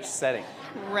in church setting.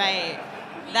 Right.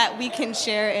 That we can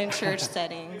share in church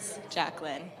settings,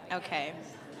 Jacqueline. Okay.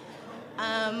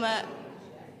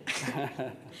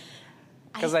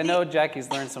 Because I know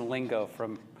Jackie's learned some lingo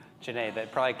from Janae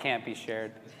that probably can't be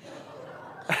shared.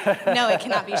 No, it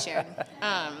cannot be shared.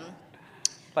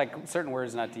 Like certain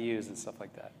words not to use and stuff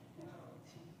like that.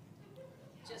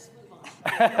 Just move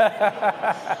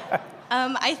on.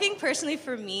 I think personally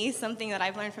for me, something that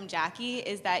I've learned from Jackie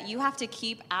is that you have to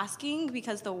keep asking,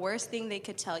 because the worst thing they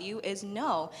could tell you is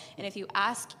no. And if you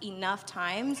ask enough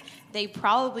times, they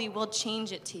probably will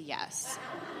change it to yes.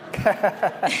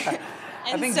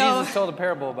 I think Jesus told a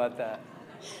parable about that.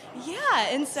 Yeah,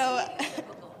 and so...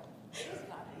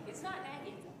 It's not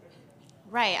nagging.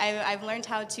 Right, I've learned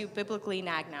how to biblically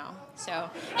nag now. So,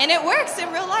 and it works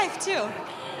in real life too.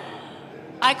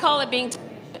 I call it being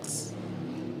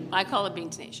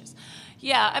tenacious.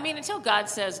 Yeah, I mean, until God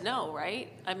says no,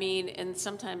 right? I mean, and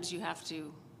sometimes you have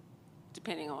to,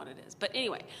 depending on what it is. But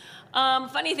anyway,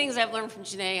 funny things I've learned from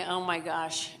Janae. Oh my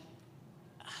gosh,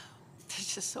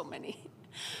 there's just so many.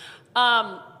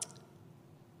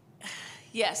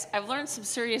 Yes, I've learned some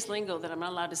serious lingo that I'm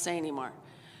not allowed to say anymore.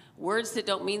 Words that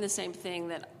don't mean the same thing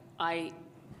that I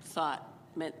thought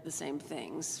meant the same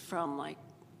things from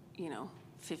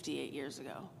 58 years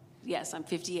ago. Yes, I'm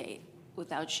 58.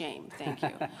 Without shame, thank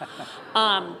you.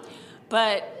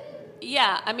 But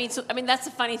yeah, I mean, that's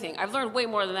the funny thing. I've learned way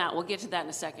more than that. We'll get to that in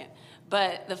a second.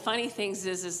 But the funny things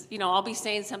is I'll be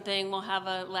saying something, we'll have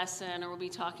a lesson, or we'll be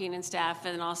talking in staff,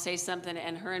 and then I'll say something,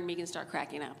 and her and Megan start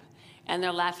cracking up, and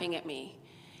they're laughing at me,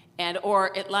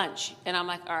 or at lunch, and I'm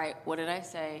like, all right, what did I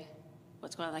say?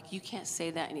 What's going on? Like, you can't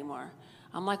say that anymore.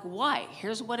 I'm like, why?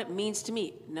 Here's what it means to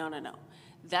me. No,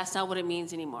 that's not what it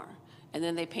means anymore. And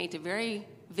then they paint a very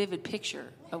vivid picture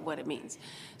of what it means.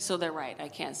 So they're right. I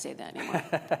can't say that anymore.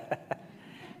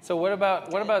 So what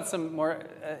about some more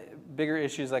bigger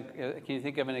issues? Like, can you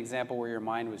think of an example where your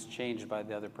mind was changed by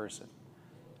the other person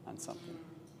on something?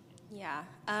 Yeah.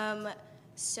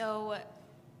 So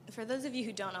for those of you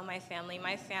who don't know my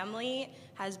family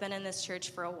has been in this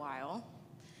church for a while.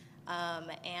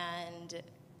 And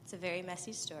it's a very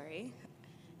messy story.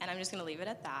 And I'm just going to leave it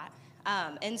at that.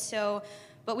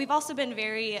 But we've also been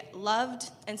very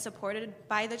loved and supported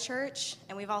by the church,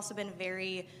 and we've also been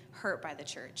very hurt by the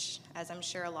church, as I'm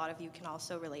sure a lot of you can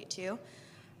also relate to.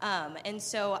 And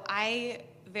so I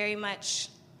very much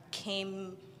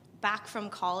came back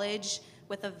from college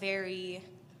with a very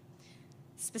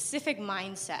specific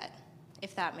mindset,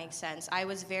 if that makes sense. I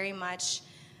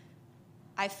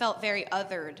felt very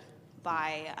othered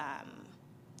by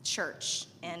church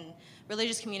and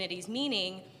religious communities,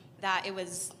 meaning that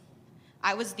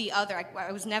I was the other.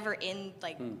 I was never in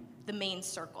the main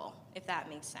circle, if that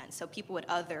makes sense. So people would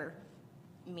other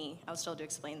me. I was still to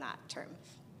explain that term.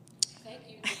 Thank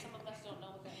you. Some of us don't know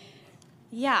what that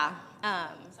means. Yeah.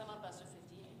 Some of us are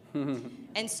 58.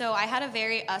 And so I had a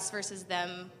very us versus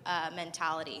them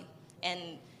mentality, and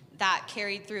that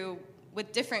carried through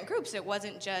with different groups. It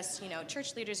wasn't just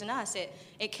church leaders and us.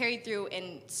 It carried through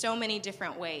in so many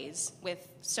different ways with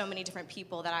so many different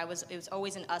people that it was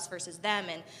always an us versus them,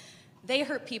 and they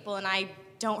hurt people and I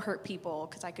don't hurt people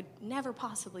because I could never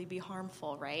possibly be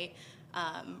harmful, right?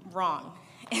 Wrong.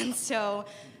 And so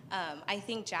I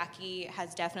think Jackie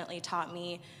has definitely taught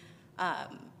me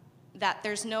that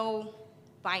there's no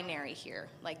binary here.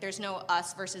 Like, there's no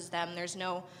us versus them. There's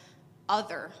no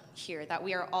other here, that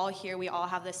we are all here. We all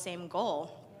have the same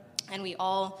goal, and we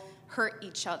all hurt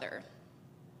each other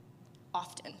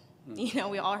often. We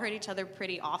all hurt each other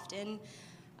pretty often.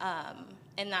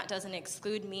 And that doesn't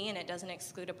exclude me, and it doesn't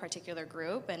exclude a particular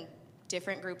group, and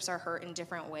different groups are hurt in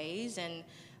different ways, and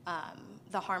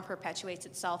the harm perpetuates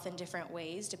itself in different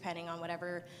ways depending on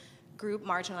whatever group,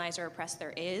 marginalized or oppressed,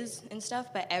 there is and stuff,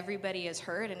 but everybody is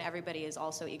hurt, and everybody is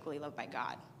also equally loved by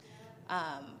God.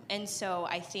 And so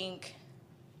I think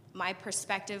my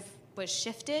perspective was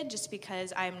shifted just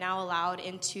because I'm now allowed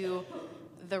into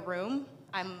the room.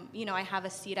 I have a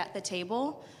seat at the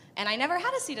table, and I never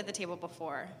had a seat at the table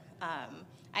before.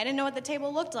 I didn't know what the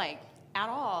table looked like at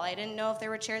all. I didn't know if there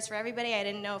were chairs for everybody. I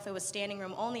didn't know if it was standing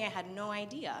room only. I had no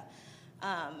idea.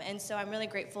 And so I'm really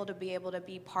grateful to be able to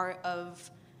be part of,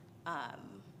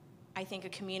 I think, a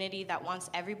community that wants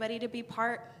everybody to be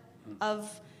part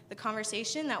of the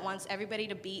conversation, that wants everybody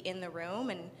to be in the room,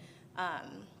 and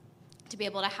to be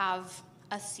able to have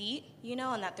a seat,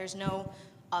 and that there's no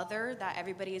other, that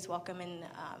everybody is welcome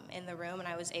in the room. And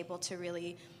I was able to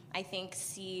really, I think,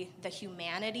 see the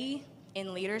humanity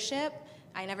in leadership.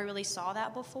 I never really saw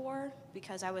that before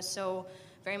because I was so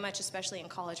very much, especially in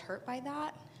college, hurt by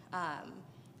that.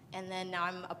 And then now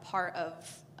I'm a part of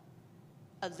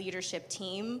a leadership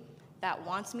team that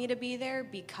wants me to be there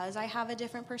because I have a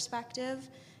different perspective,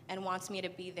 and wants me to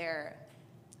be there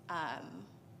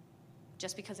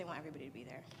just because they want everybody to be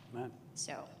there. Amen.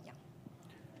 So, yeah.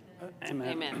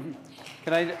 Amen.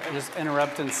 Can I just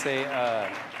interrupt and say,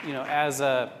 as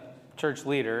a church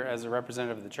leader, as a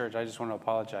representative of the church, I just want to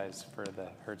apologize for the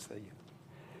hurts that you...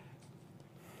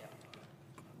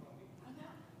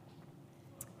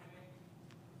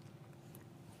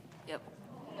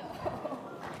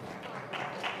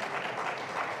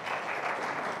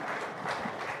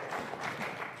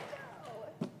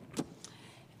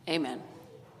 Amen.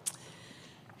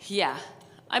 Yeah.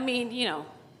 I mean,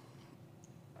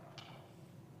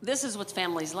 this is what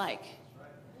family's like.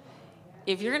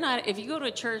 If you go to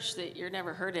a church that you're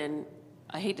never hurt in,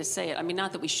 I hate to say it. I mean,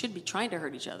 not that we should be trying to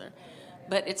hurt each other,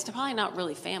 but it's probably not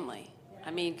really family.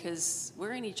 I mean, because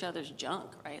we're in each other's junk,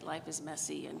 right? Life is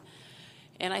messy,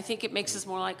 and I think it makes us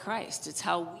more like Christ. It's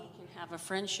how we can have a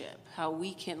friendship, how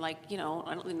we can,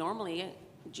 normally,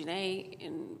 Janae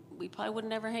and we probably would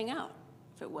never hang out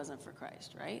if it wasn't for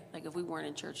Christ, right? Like if we weren't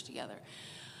in church together.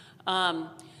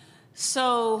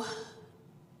 So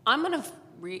I'm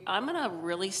gonna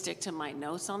really stick to my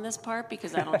notes on this part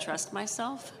because I don't trust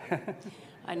myself.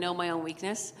 I know my own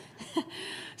weakness.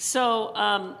 So,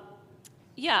 I'm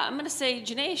going to say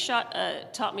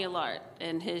Janae taught me a lot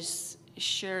and has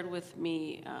shared with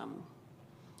me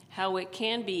how it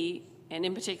can be, and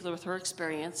in particular with her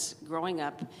experience growing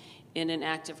up in an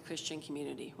active Christian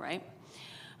community, right?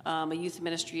 A youth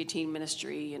ministry, a teen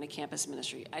ministry, and a campus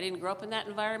ministry. I didn't grow up in that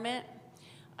environment.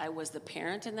 I was the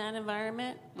parent in that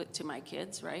environment to my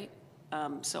kids, right?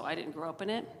 So I didn't grow up in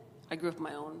it. I grew up in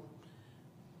my own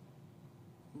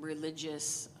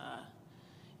religious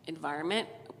environment,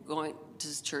 going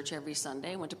to church every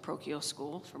Sunday. Went to parochial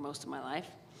school for most of my life.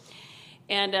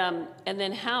 And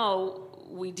then how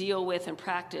we deal with and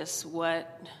practice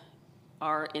what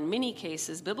are, in many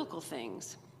cases, biblical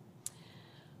things,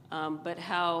 but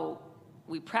how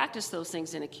we practice those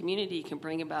things in a community can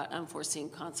bring about unforeseen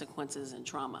consequences and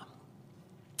trauma,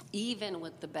 even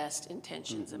with the best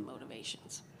intentions and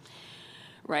motivations,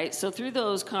 right? So through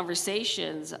those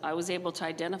conversations, I was able to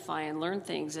identify and learn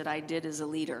things that I did as a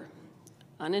leader,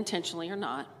 unintentionally or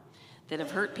not, that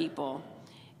have hurt people.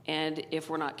 And if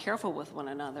we're not careful with one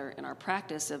another in our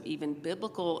practice of even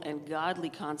biblical and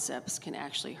godly concepts can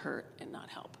actually hurt and not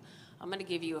help. I'm going to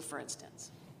give you a for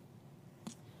instance.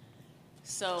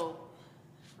 So,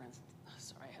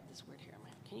 sorry, I have this word here.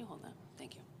 Can you hold that?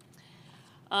 Thank you.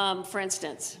 For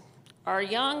instance, our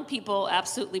young people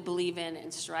absolutely believe in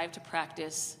and strive to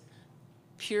practice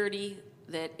purity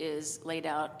that is laid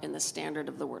out in the standard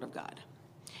of the Word of God.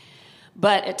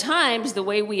 But at times, the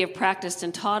way we have practiced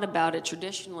and taught about it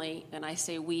traditionally, and I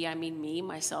say we, I mean me,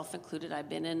 myself included, I've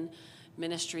been in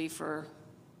ministry for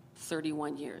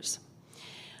 31 years.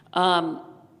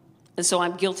 And so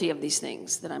I'm guilty of these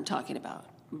things that I'm talking about.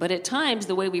 But at times,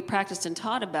 the way we practiced and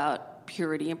taught about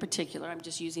purity in particular, I'm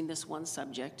just using this one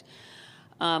subject,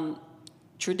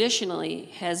 traditionally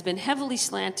has been heavily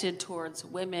slanted towards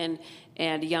women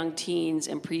and young teens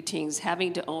and preteens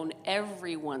having to own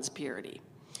everyone's purity.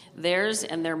 Theirs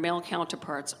and their male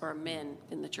counterparts are men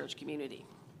in the church community.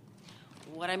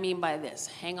 What I mean by this,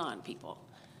 hang on, people.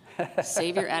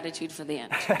 Save your attitude for the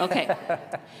end. Okay.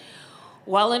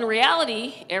 While in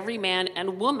reality, every man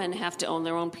and woman have to own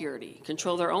their own purity,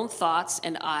 control their own thoughts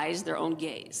and eyes, their own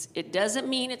gaze. It doesn't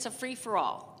mean it's a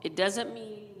free-for-all. It doesn't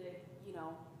mean that,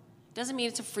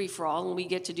 it's a free-for-all and we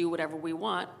get to do whatever we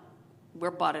want. We're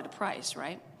bought at a price,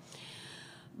 right?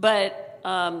 But,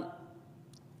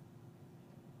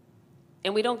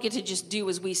 and we don't get to just do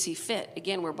as we see fit.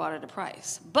 Again, we're bought at a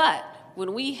price. But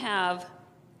when we have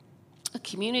a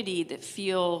community that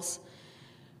feels,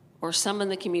 or some in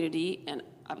the community, and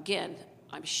again,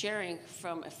 I'm sharing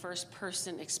from a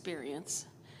first-person experience,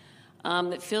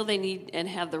 that feel they need and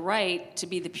have the right to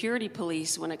be the purity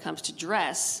police when it comes to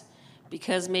dress,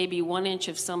 because maybe 1 inch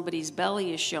of somebody's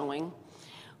belly is showing,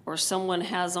 or someone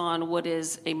has on what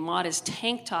is a modest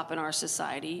tank top in our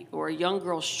society, or a young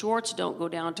girl's shorts don't go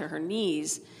down to her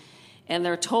knees, and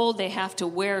they're told they have to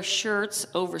wear shirts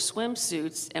over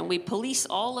swimsuits, and we police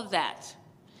all of that.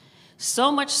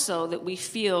 So much so that we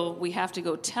feel we have to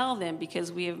go tell them,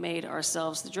 because we have made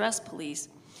ourselves the dress police,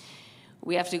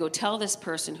 we have to go tell this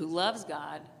person who loves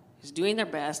God, who's doing their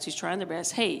best, who's trying their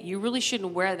best, hey, you really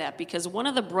shouldn't wear that, because one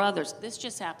of the brothers, this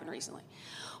just happened recently,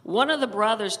 one of the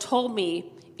brothers told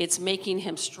me it's making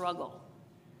him struggle.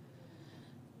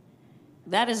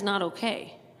 That is not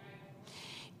okay.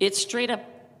 It's straight up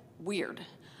weird.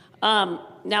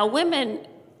 Now women,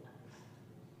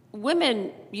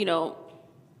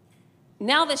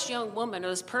 now this young woman or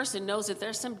this person knows that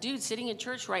there's some dude sitting in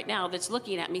church right now that's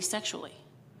looking at me sexually.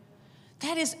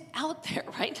 That is out there,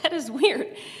 right? That is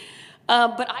weird.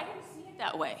 But I didn't see it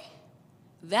that way.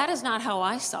 That is not how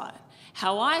I saw it.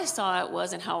 How I saw it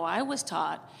was, and how I was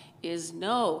taught, is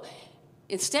no.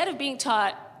 Instead of being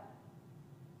taught,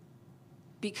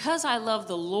 because I love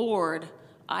the Lord,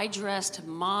 I dressed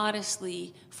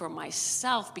modestly for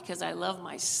myself because I love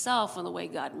myself and the way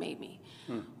God made me.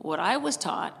 What I was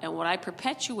taught and what I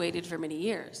perpetuated for many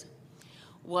years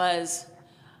was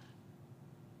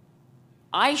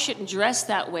I shouldn't dress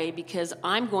that way because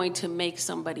I'm going to make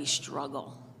somebody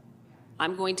struggle.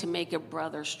 I'm going to make a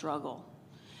brother struggle.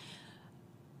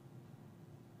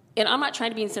 And I'm not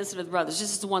trying to be insensitive to brothers.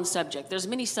 This is one subject. There's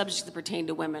many subjects that pertain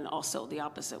to women also the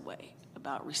opposite way,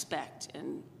 about respect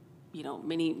and,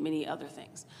 many, many other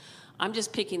things. I'm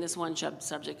just picking this one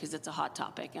subject because it's a hot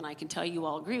topic, and I can tell you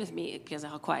all agree with me because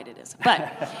of how quiet it is.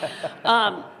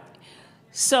 But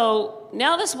so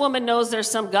now this woman knows there's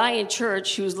some guy in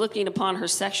church who's looking upon her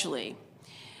sexually.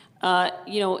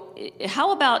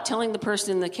 How about telling the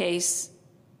person in the case,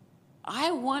 I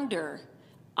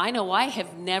know I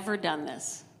have never done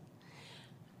this.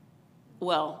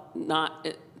 Well, not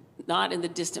in the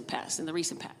distant past, in the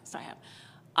recent past I have.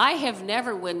 I have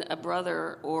never, when a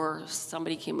brother or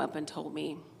somebody came up and told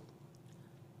me,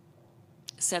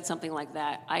 said something like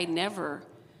that, I never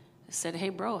said, hey,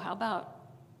 bro, how about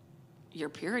your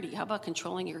purity? How about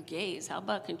controlling your gaze? How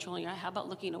about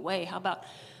looking away?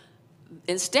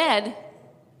 Instead,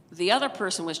 the other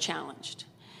person was challenged.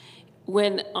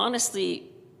 When, honestly,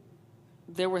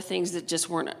 there were things that just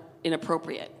weren't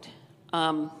inappropriate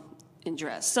in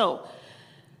dress. So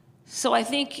I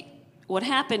think what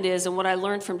happened is, and what I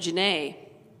learned from Janae,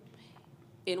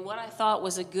 in what I thought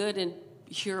was a good and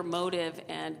pure motive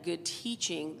and good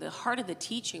teaching, the heart of the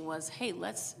teaching was, hey,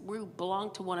 we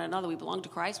belong to one another. We belong to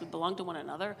Christ. We belong to one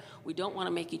another. We don't want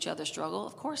to make each other struggle.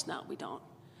 Of course not, we don't.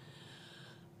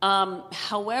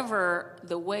 However,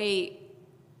 the way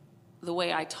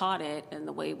I taught it and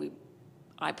the way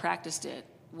I practiced it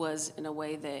was in a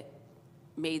way that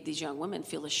made these young women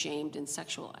feel ashamed and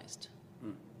sexualized.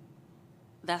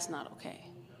 That's not okay,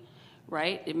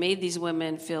 right? It made these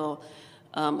women feel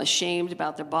ashamed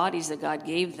about their bodies that God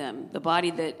gave them, the body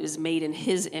that is made in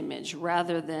His image,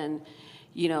 rather than,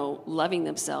 loving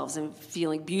themselves and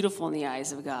feeling beautiful in the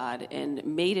eyes of God and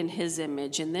made in His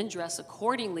image, and then dress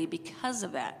accordingly because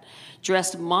of that.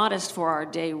 Dressed modest for our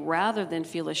day rather than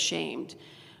feel ashamed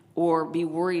or be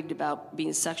worried about being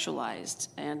sexualized.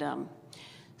 And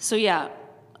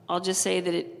I'll just say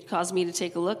that it caused me to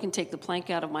take a look and take the plank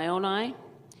out of my own eye,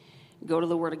 go to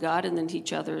the Word of God, and then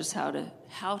teach others how to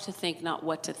think, not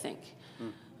what to think.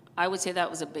 I would say that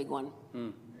was a big one.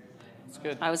 That's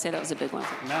good. I would say that was a big one.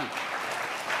 Amen.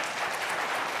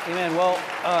 Amen. Well,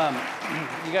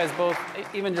 you guys both,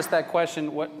 even just that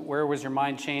question, where was your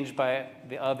mind changed by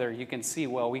the other? You can see,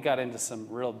 we got into some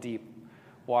real deep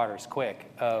waters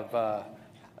quick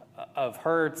of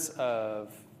hurts, of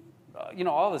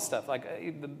all this stuff.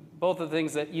 Like both of the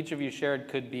things that each of you shared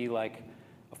could be like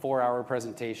a 4-hour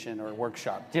presentation or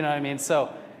workshop. Do you know what I mean?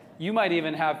 So you might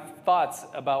even have thoughts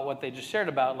about what they just shared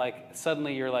about. Like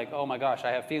suddenly you're like, oh my gosh,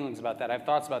 I have feelings about that. I have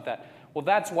thoughts about that. Well,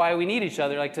 that's why we need each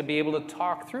other, like to be able to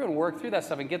talk through and work through that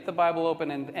stuff and get the Bible open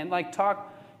and like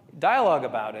dialogue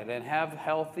about it and have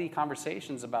healthy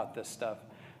conversations about this stuff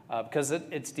because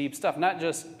it's deep stuff, not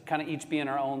just kind of each be in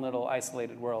our own little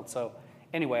isolated world. So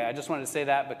anyway, I just wanted to say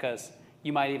that because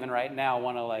you might even right now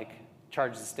want to like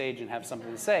charge the stage and have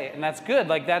something to say, and that's good.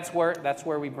 Like that's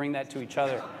where we bring that to each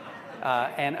other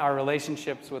and our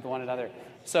relationships with one another.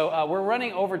 So we're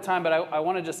running over time, but I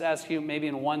want to just ask you maybe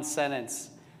in one sentence,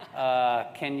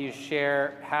 can you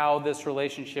share how this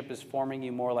relationship is forming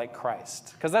you more like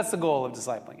Christ? Because that's the goal of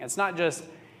discipling. It's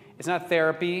not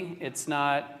therapy. It's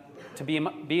not to be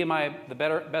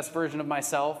the best version of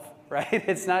myself, right?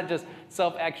 It's not just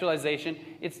self-actualization.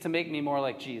 It's to make me more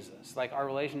like Jesus. Like our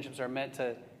relationships are meant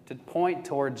to point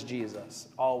towards Jesus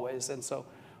always. And so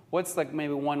what's like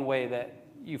maybe one way that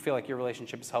you feel like your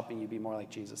relationship is helping you be more like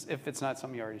Jesus, if it's not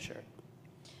something you already shared?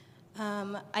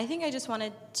 I think I just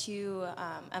wanted to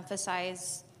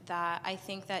emphasize that I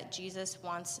think that Jesus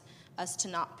wants us to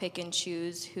not pick and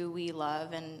choose who we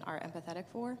love and are empathetic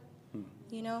for,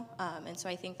 and so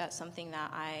I think that's something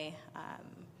that I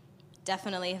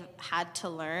definitely had to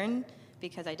learn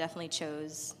because I definitely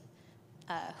chose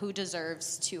who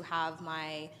deserves to have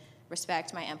my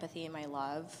respect, my empathy, and my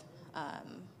love,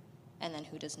 and then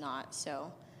who does not.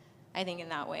 So I think in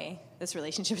that way, this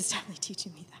relationship is definitely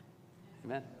teaching me that.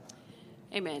 Amen.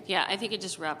 Amen. Yeah, I think it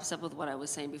just wraps up with what I was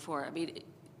saying before. I mean,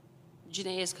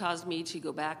 Janae has caused me to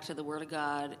go back to the Word of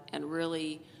God and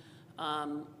really,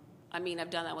 I've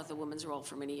done that with the women's role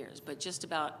for many years, but just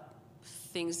about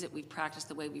things that we've practiced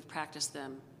the way we've practiced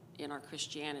them in our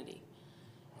Christianity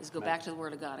is go back to the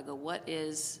Word of God and go, what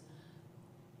is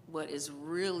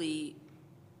really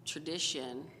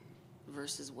tradition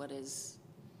versus what is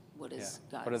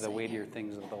God. What are the weightier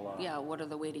things of the law? Yeah, what are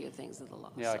the weightier things of the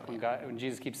law? Yeah, like when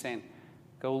Jesus keeps saying,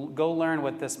 go learn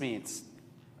what this means.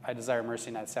 I desire mercy,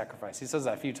 not sacrifice. He says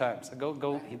that a few times. Go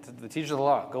the teacher of the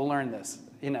law, go learn this.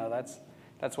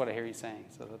 That's what I hear you saying,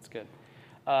 so that's good.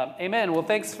 Amen. Well,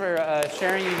 thanks for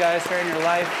sharing your life,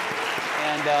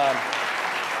 and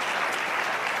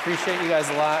appreciate you guys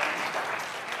a lot.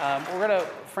 We're going to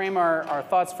frame our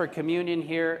thoughts for communion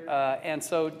here, and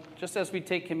so just as we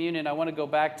take communion, I want to go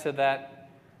back to that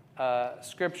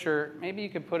scripture. Maybe you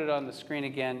could put it on the screen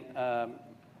again,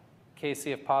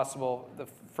 Casey, if possible, the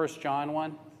 1 John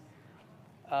 1.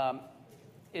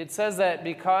 It says that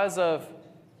because of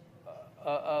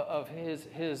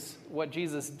his what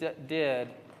Jesus did,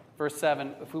 verse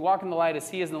 7, if we walk in the light as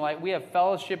he is in the light, we have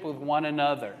fellowship with one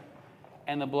another,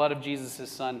 and the blood of Jesus,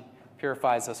 his son,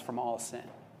 purifies us from all sin.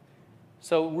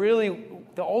 So really,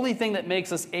 the only thing that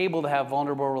makes us able to have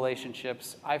vulnerable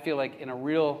relationships, I feel like in a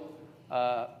real,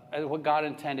 what God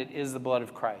intended, is the blood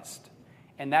of Christ.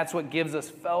 And that's what gives us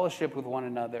fellowship with one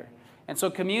another. And so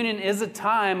communion is a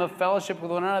time of fellowship with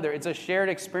one another. It's a shared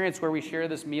experience where we share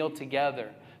this meal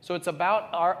together. So it's about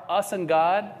us and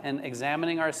God and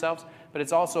examining ourselves, but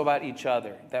it's also about each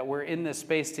other, that we're in this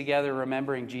space together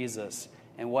remembering Jesus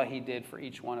and what he did for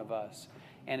each one of us.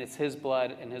 And it's his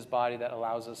blood and his body that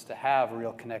allows us to have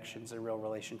real connections and real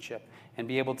relationship and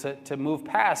be able to move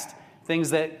past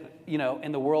things that,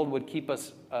 in the world would keep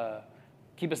us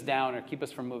down or keep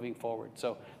us from moving forward.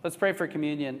 So let's pray for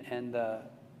communion, and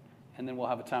then we'll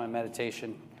have a time of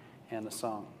meditation and the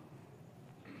song.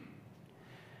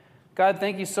 God,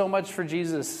 thank you so much for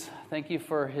Jesus. Thank you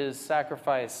for his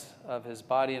sacrifice of his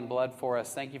body and blood for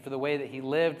us. Thank you for the way that he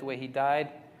lived, the way he died.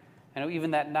 I know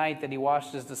even that night that he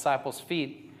washed his disciples'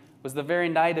 feet was the very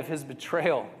night of his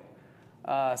betrayal.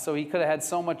 So he could have had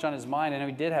so much on his mind. I know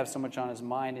he did have so much on his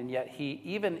mind, and yet he,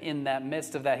 even in that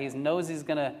midst of that, he knows he's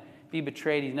going to be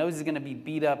betrayed. He knows he's going to be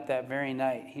beat up that very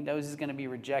night. He knows he's going to be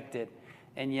rejected,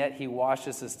 and yet he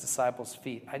washes his disciples'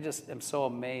 feet. I just am so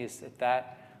amazed at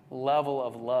that level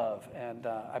of love, and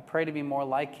I pray to be more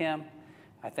like him.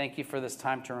 I thank you for this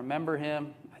time to remember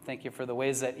him. I thank you for the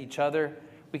ways that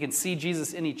we can see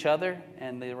Jesus in each other,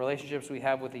 and the relationships we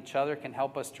have with each other can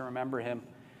help us to remember him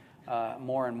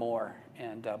more and more.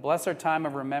 And bless our time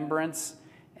of remembrance.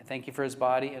 And thank you for his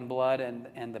body and blood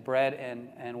and the bread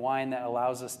and wine that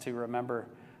allows us to remember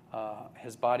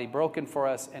his body broken for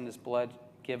us and his blood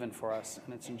given for us.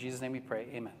 And it's in Jesus' name we pray.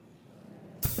 Amen.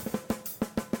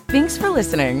 Thanks for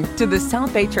listening to the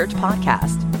South Bay Church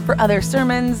podcast. For other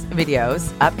sermons,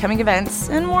 videos, upcoming events,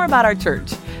 and more about our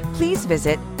church, please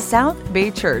visit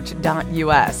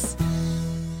southbaychurch.us.